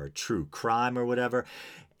criminology or true crime or whatever.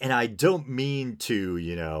 And I don't mean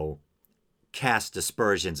to, cast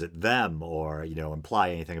aspersions at them or, imply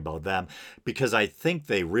anything about them, because I think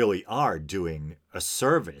they really are doing a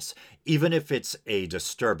service. Even if it's a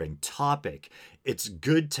disturbing topic, it's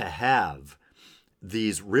good to have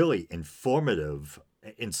these really informative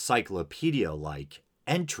encyclopedia-like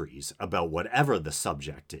entries about whatever the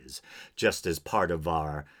subject is, just as part of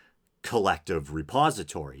our collective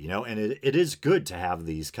repository, and it is good to have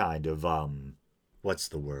these kind of, what's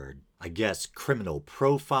the word? I guess criminal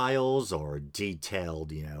profiles or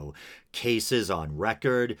detailed, cases on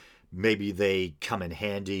record. Maybe they come in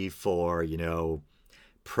handy for,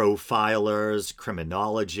 profilers,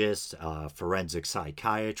 criminologists, forensic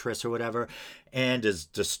psychiatrists or whatever. And as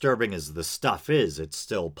disturbing as the stuff is, it's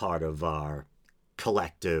still part of our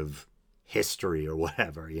collective history or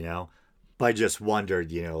whatever, But I just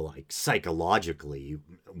wondered, psychologically,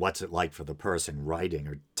 what's it like for the person writing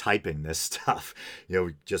or typing this stuff,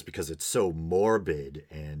 just because it's so morbid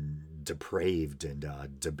and depraved and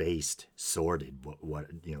debased, sordid,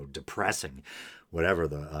 depressing, whatever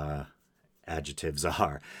the adjectives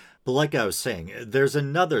are. But like I was saying, there's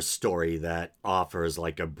another story that offers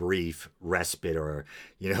a brief respite or,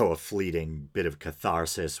 a fleeting bit of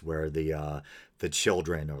catharsis where the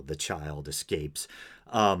children or the child escapes.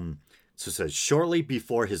 So it says, shortly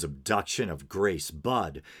before his abduction of Grace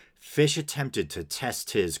Budd, Fish attempted to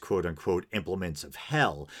test his quote-unquote implements of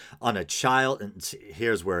hell on a child, and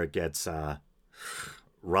here's where it gets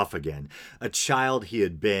rough again, a child he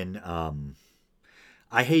had been,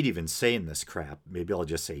 I hate even saying this crap, maybe I'll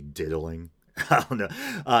just say diddling, I don't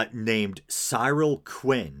know, named Cyril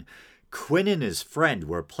Quinn. Quinn and his friend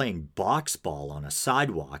were playing box ball on a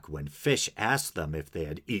sidewalk when Fish asked them if they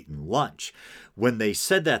had eaten lunch. When they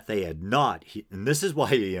said that they had not, and this is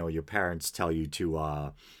why, your parents tell you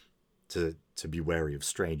to be wary of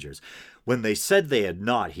strangers. When they said they had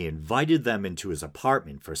not, he invited them into his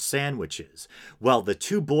apartment for sandwiches. While the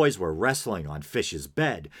two boys were wrestling on Fish's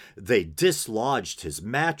bed, they dislodged his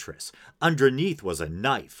mattress. Underneath was a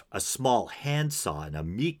knife, a small handsaw, and a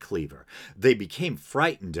meat cleaver. They became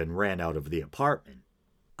frightened and ran out of the apartment.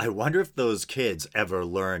 I wonder if those kids ever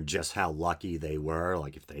learned just how lucky they were,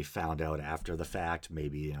 if they found out after the fact,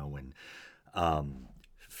 maybe, when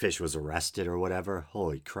Fish was arrested or whatever.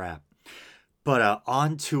 Holy crap. But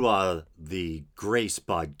on to the Grace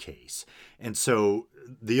Budd case. And so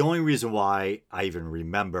the only reason why I even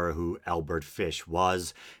remember who Albert Fish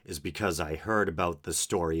was is because I heard about the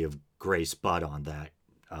story of Grace Budd on that.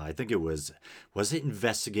 I think it was it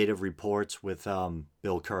Investigative Reports with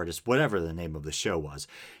Bill Curtis, whatever the name of the show was.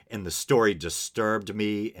 And the story disturbed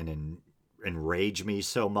me and enraged me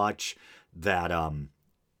so much that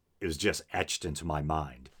it was just etched into my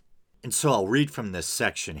mind. And so I'll read from this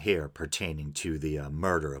section here pertaining to the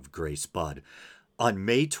murder of Grace Budd. On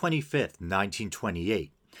May 25th,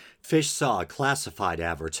 1928, Fish saw a classified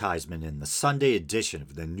advertisement in the Sunday edition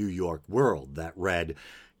of the New York World that read,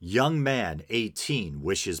 "Young man, 18,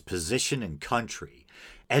 wishes position in country.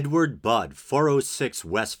 Edward Budd, 406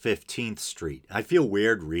 West 15th Street." I feel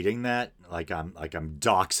weird reading that, like I'm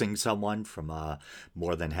doxing someone from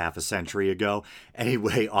more than half a century ago.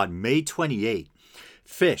 Anyway, on May 28,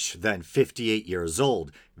 Fish, then 58 years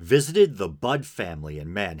old, visited the Budd family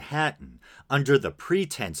in Manhattan. Under the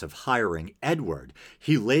pretense of hiring Edward,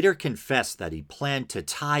 he later confessed that he planned to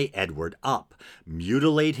tie Edward up,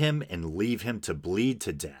 mutilate him, and leave him to bleed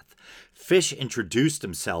to death. Fish introduced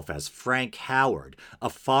himself as Frank Howard, a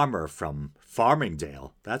farmer from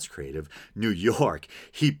Farmingdale, that's creative, New York.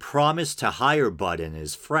 He promised to hire Budd and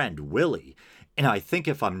his friend Willie. And I think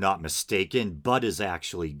if I'm not mistaken, Budd is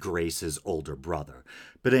actually Grace's older brother.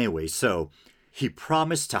 But anyway, so he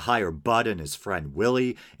promised to hire Budd and his friend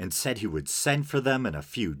Willie and said he would send for them in a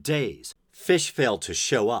few days. Fish failed to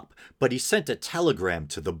show up, but he sent a telegram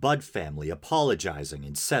to the Budd family apologizing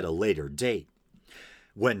and set a later date.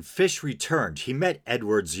 When Fish returned, he met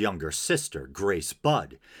Edward's younger sister, Grace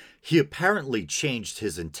Budd. He apparently changed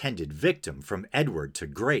his intended victim from Edward to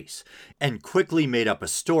Grace, and quickly made up a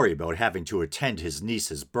story about having to attend his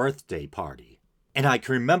niece's birthday party. And I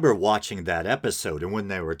can remember watching that episode, and when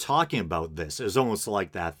they were talking about this, it was almost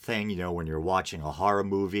like that thing, when you're watching a horror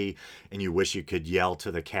movie and you wish you could yell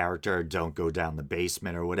to the character, "Don't go down the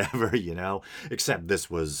basement," or whatever, Except this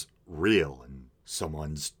was real, and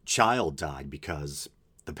someone's child died because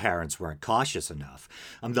the parents weren't cautious enough.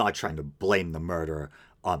 I'm not trying to blame the murder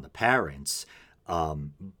on the parents,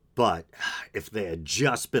 but if they had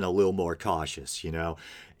just been a little more cautious,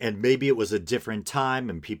 and maybe it was a different time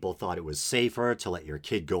and people thought it was safer to let your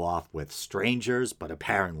kid go off with strangers, but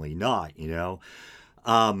apparently not,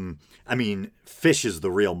 I mean, Fish is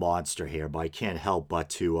the real monster here, but I can't help but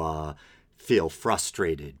to feel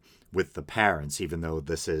frustrated with the parents, even though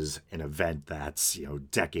this is an event that's,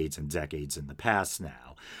 decades and decades in the past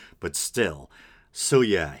now. But still. So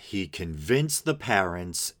yeah, he convinced the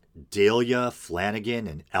parents, Delia, Flanagan,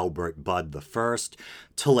 and Albert Budd I,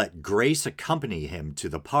 to let Grace accompany him to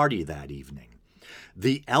the party that evening.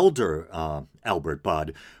 The elder Albert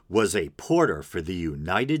Budd was a porter for the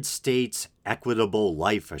United States Equitable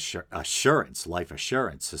Life Assurance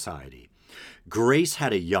Society. Grace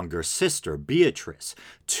had a younger sister, Beatrice,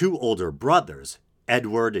 two older brothers,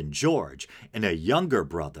 Edward and George, and a younger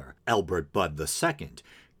brother, Albert Budd II.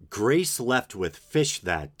 Grace left with Fish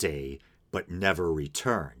that day, but never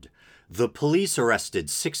returned. The police arrested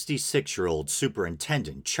 66-year-old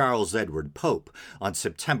Superintendent Charles Edward Pope on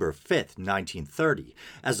September 5, 1930,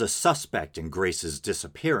 as a suspect in Grace's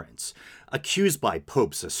disappearance. Accused by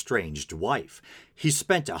Pope's estranged wife, he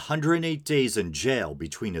spent 108 days in jail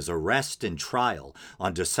between his arrest and trial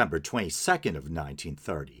on December 22nd of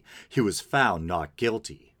 1930. He was found not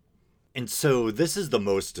guilty. And so this is the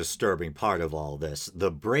most disturbing part of all this.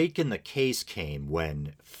 The break in the case came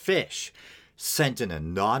when Fish sent an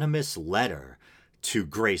anonymous letter to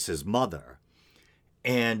Grace's mother.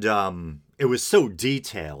 And it was so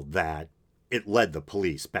detailed that it led the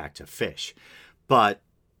police back to Fish. But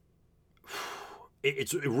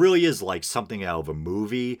it really is like something out of a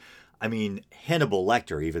movie. I mean, Hannibal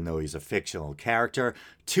Lecter, even though he's a fictional character,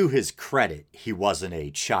 to his credit, he wasn't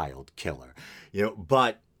a child killer.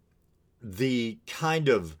 But the kind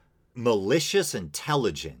of malicious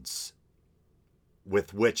intelligence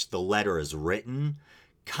with which the letter is written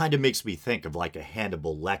kind of makes me think of like a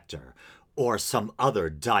Hannibal Lecter or some other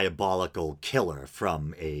diabolical killer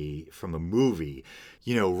from a movie,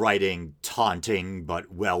 writing taunting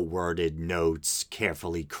but well-worded notes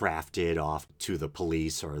carefully crafted off to the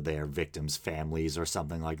police or their victims' families or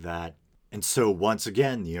something like that. And so once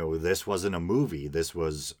again, this wasn't a movie, this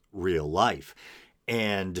was real life.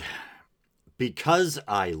 And because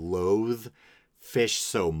I loathe Fish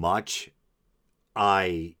so much,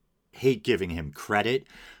 I hate giving him credit,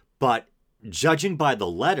 but judging by the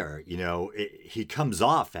letter, he comes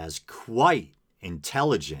off as quite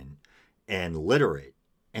intelligent and literate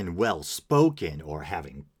and well-spoken, or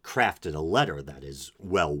having crafted a letter that is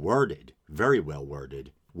well-worded, very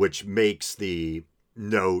well-worded, which makes the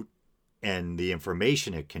note and the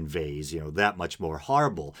information it conveys, that much more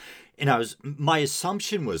horrible. And my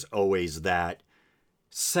assumption was always that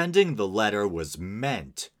sending the letter was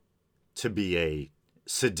meant to be a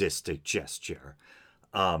sadistic gesture,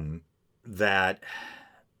 that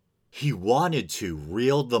he wanted to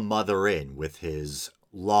reel the mother in with his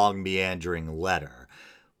long meandering letter,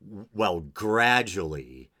 while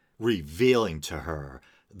gradually revealing to her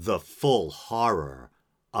the full horror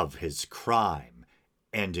of his crime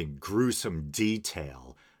and in gruesome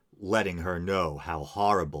detail letting her know how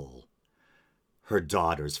horrible her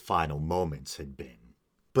daughter's final moments had been.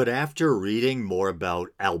 But after reading more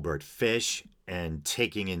about Albert Fish and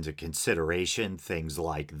taking into consideration things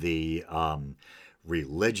like the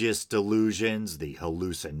religious delusions, the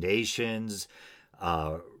hallucinations,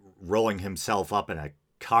 rolling himself up in a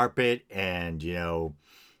carpet and,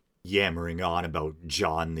 yammering on about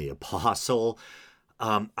John the Apostle,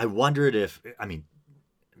 I wondered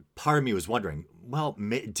part of me was wondering, well,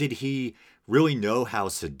 did he really know how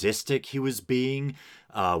sadistic he was being?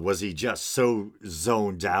 Was he just so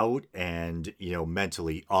zoned out and,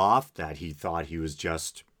 mentally off that he thought he was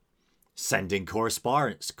just sending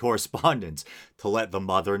correspondence to let the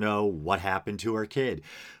mother know what happened to her kid?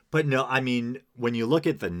 But no, when you look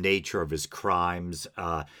at the nature of his crimes,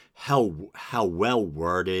 how well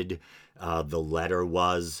worded the letter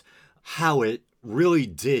was, how it really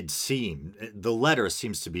did seem, the letter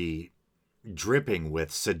seems to be dripping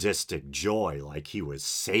with sadistic joy, like he was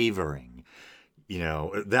savoring.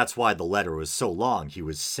 That's why the letter was so long. He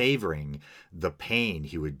was savoring the pain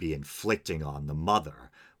he would be inflicting on the mother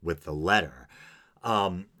with the letter.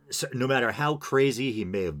 So no matter how crazy he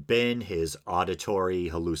may have been, his auditory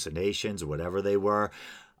hallucinations, whatever they were,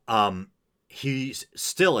 he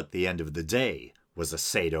still, at the end of the day, was a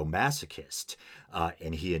sadomasochist,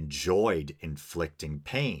 and he enjoyed inflicting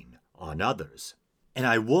pain on others. And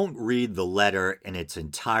I won't read the letter in its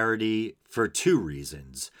entirety for two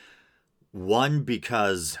reasons. One,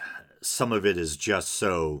 because some of it is just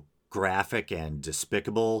so graphic and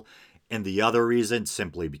despicable, and the other reason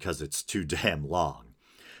simply because it's too damn long.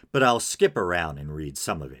 But I'll skip around and read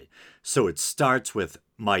some of it. So it starts with,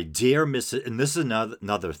 "My dear Mrs." And this is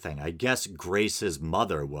another thing. I guess Grace's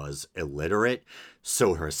mother was illiterate,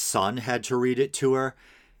 so her son had to read it to her.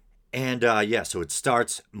 And so it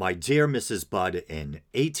starts, "My dear Mrs. Budd, in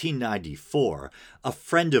 1894, a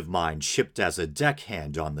friend of mine shipped as a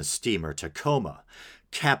deckhand on the steamer Tacoma,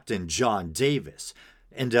 Captain John Davis."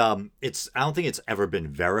 And I don't think it's ever been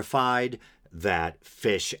verified that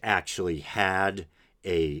Fish actually had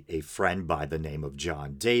a friend by the name of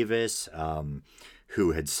John Davis,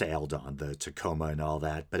 who had sailed on the Tacoma and all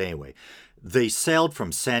that. But anyway, they sailed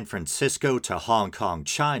from San Francisco to Hong Kong,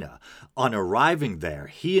 China. On arriving there,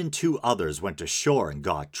 he and two others went ashore and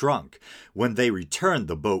got drunk. When they returned,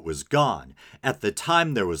 the boat was gone. At the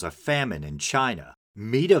time, there was a famine in China.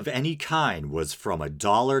 Meat of any kind was from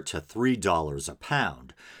 $1 to $3 a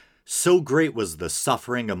pound. So great was the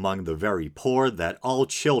suffering among the very poor that all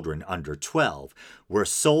children under 12 were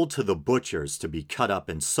sold to the butchers to be cut up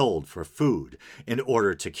and sold for food in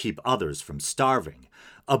order to keep others from starving.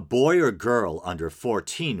 A boy or girl under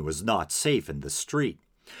 14 was not safe in the street.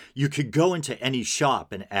 You could go into any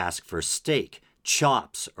shop and ask for steak,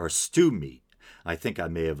 chops, or stew meat. I think I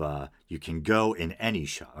may have, you can go in any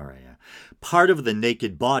shop. All right, yeah. Part of the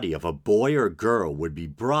naked body of a boy or girl would be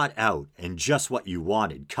brought out and just what you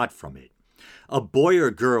wanted cut from it. A boy or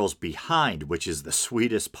girl's behind, which is the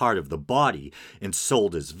sweetest part of the body and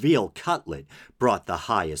sold as veal cutlet, brought the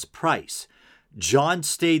highest price. John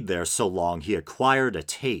stayed there so long he acquired a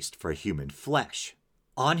taste for human flesh.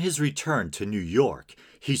 On his return to New York,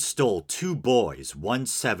 he stole 2 boys, 1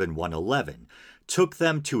 7, 1 11, took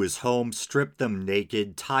them to his home, stripped them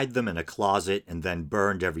naked, tied them in a closet, and then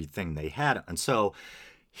burned everything they had. And so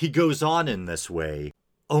he goes on in this way,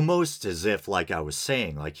 almost as if, like I was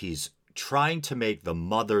saying, like he's trying to make the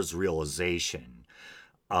mother's realization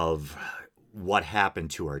of what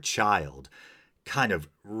happened to her child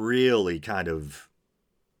really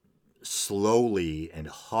slowly and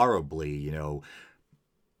horribly,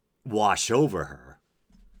 wash over her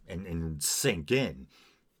and sink in.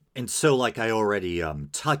 And so, like I already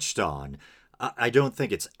touched on, I don't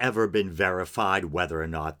think it's ever been verified whether or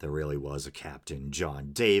not there really was a Captain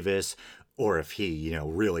John Davis, or if he,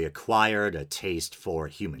 really acquired a taste for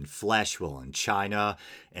human flesh while in China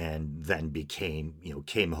and then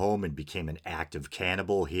came home and became an active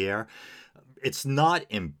cannibal here. It's not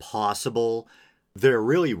impossible. There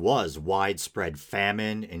really was widespread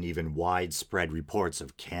famine and even widespread reports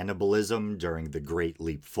of cannibalism during the Great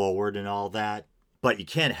Leap Forward and all that. But you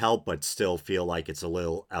can't help but still feel like it's a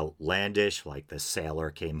little outlandish, like the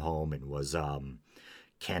sailor came home and was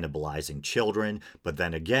cannibalizing children. But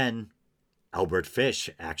then again, Albert Fish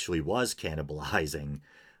actually was cannibalizing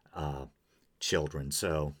children.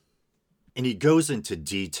 So, and he goes into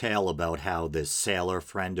detail about how this sailor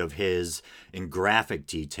friend of his, in graphic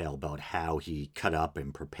detail about how he cut up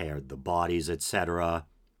and prepared the bodies, etc.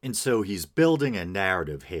 And so he's building a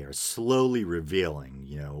narrative here, slowly revealing,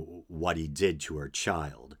 what he did to her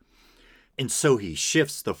child. And so he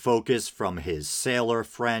shifts the focus from his sailor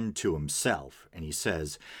friend to himself. And he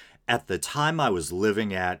says, at the time I was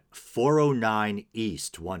living at 409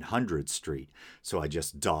 East 100th Street. So I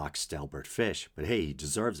just doxed Albert Fish, but hey, he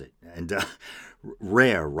deserves it. And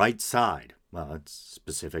rare, right side. Well, that's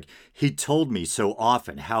specific. He told me so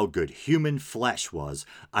often how good human flesh was,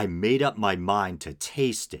 I made up my mind to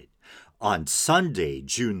taste it. On Sunday,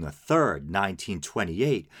 June the 3rd,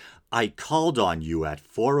 1928, I called on you at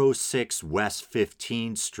 406 West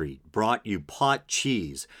 15th Street, brought you pot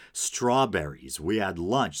cheese, strawberries. We had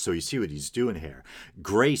lunch, so you see what he's doing here.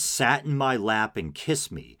 Grace sat in my lap and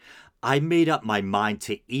kissed me. I made up my mind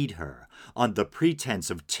to eat her on the pretense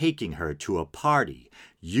of taking her to a party.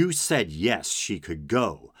 You said yes, she could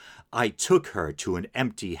go. I took her to an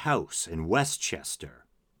empty house in Westchester.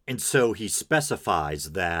 And so he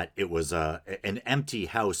specifies that it was an empty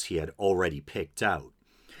house he had already picked out.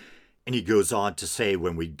 And he goes on to say,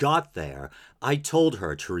 when we got there, I told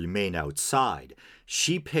her to remain outside.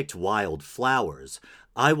 She picked wild flowers.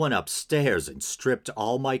 I went upstairs and stripped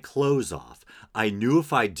all my clothes off. I knew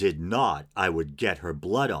if I did not, I would get her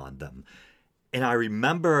blood on them. And I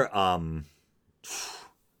remember,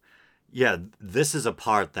 this is a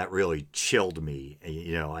part that really chilled me,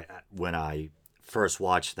 when I first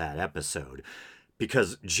watched that episode.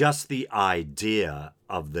 Because just the idea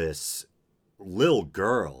of this little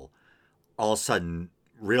girl all of a sudden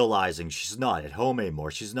realizing she's not at home anymore,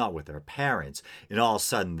 she's not with her parents, and all of a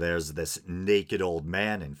sudden there's this naked old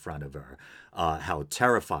man in front of her, how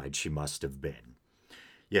terrified she must have been.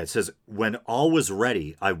 Yeah, it says, when all was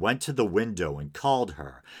ready, I went to the window and called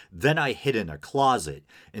her. Then I hid in a closet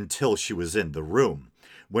until she was in the room.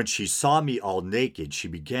 When she saw me all naked, she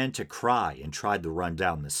began to cry and tried to run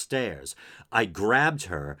down the stairs. I grabbed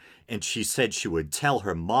her, and she said she would tell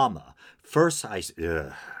her mama. First,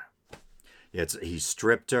 he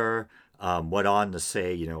stripped her, went on to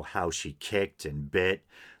say, how she kicked and bit.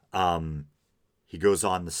 He goes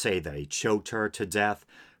on to say that he choked her to death,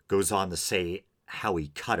 goes on to say how he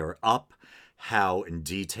cut her up, how in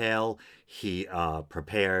detail he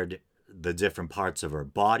prepared the different parts of her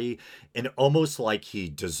body, and almost like he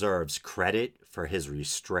deserves credit for his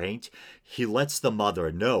restraint, he lets the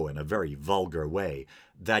mother know in a very vulgar way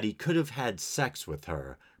that he could have had sex with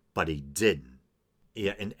her, but he didn't.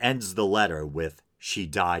 Yeah, and ends the letter with, she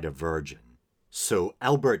died a virgin. So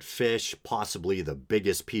Albert Fish, possibly the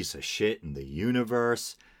biggest piece of shit in the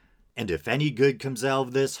universe. And if any good comes out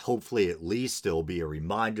of this, hopefully at least it'll be a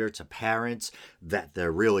reminder to parents that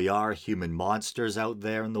there really are human monsters out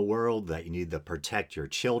there in the world that you need to protect your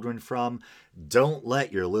children from. Don't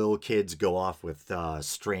let your little kids go off with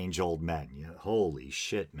strange old men. Holy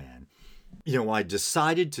shit, man. I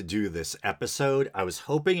decided to do this episode. I was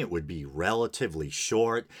hoping it would be relatively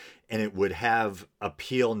short and it would have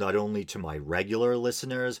appeal not only to my regular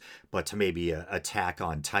listeners, but to maybe Attack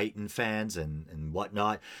on Titan fans and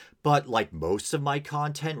whatnot. But like most of my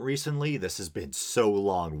content recently, this has been so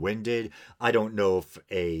long-winded. I don't know if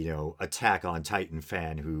a, Attack on Titan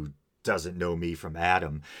fan who doesn't know me from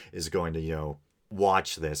Adam is going to,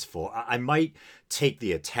 watch this for. I might take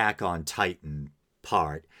the Attack on Titan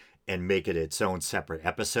part and make it its own separate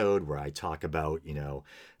episode where I talk about,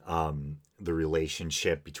 the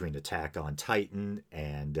relationship between Attack on Titan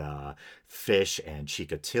and Fish and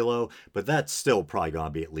Chikatilo. But that's still probably going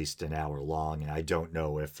to be at least an hour long. And I don't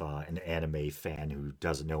know if an anime fan who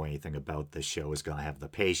doesn't know anything about this show is going to have the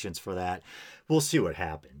patience for that. We'll see what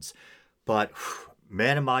happens. But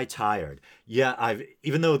man, am I tired. Yeah,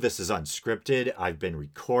 even though this is unscripted, I've been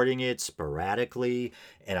recording it sporadically,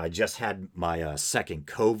 and I just had my second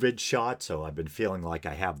COVID shot, so I've been feeling like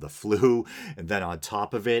I have the flu. And then on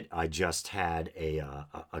top of it, I just had a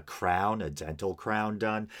crown, a dental crown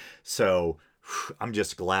done. So I'm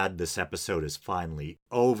just glad this episode is finally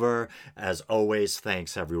over. As always,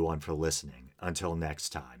 thanks everyone for listening. Until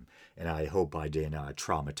next time. And I hope I didn't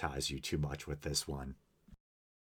traumatize you too much with this one.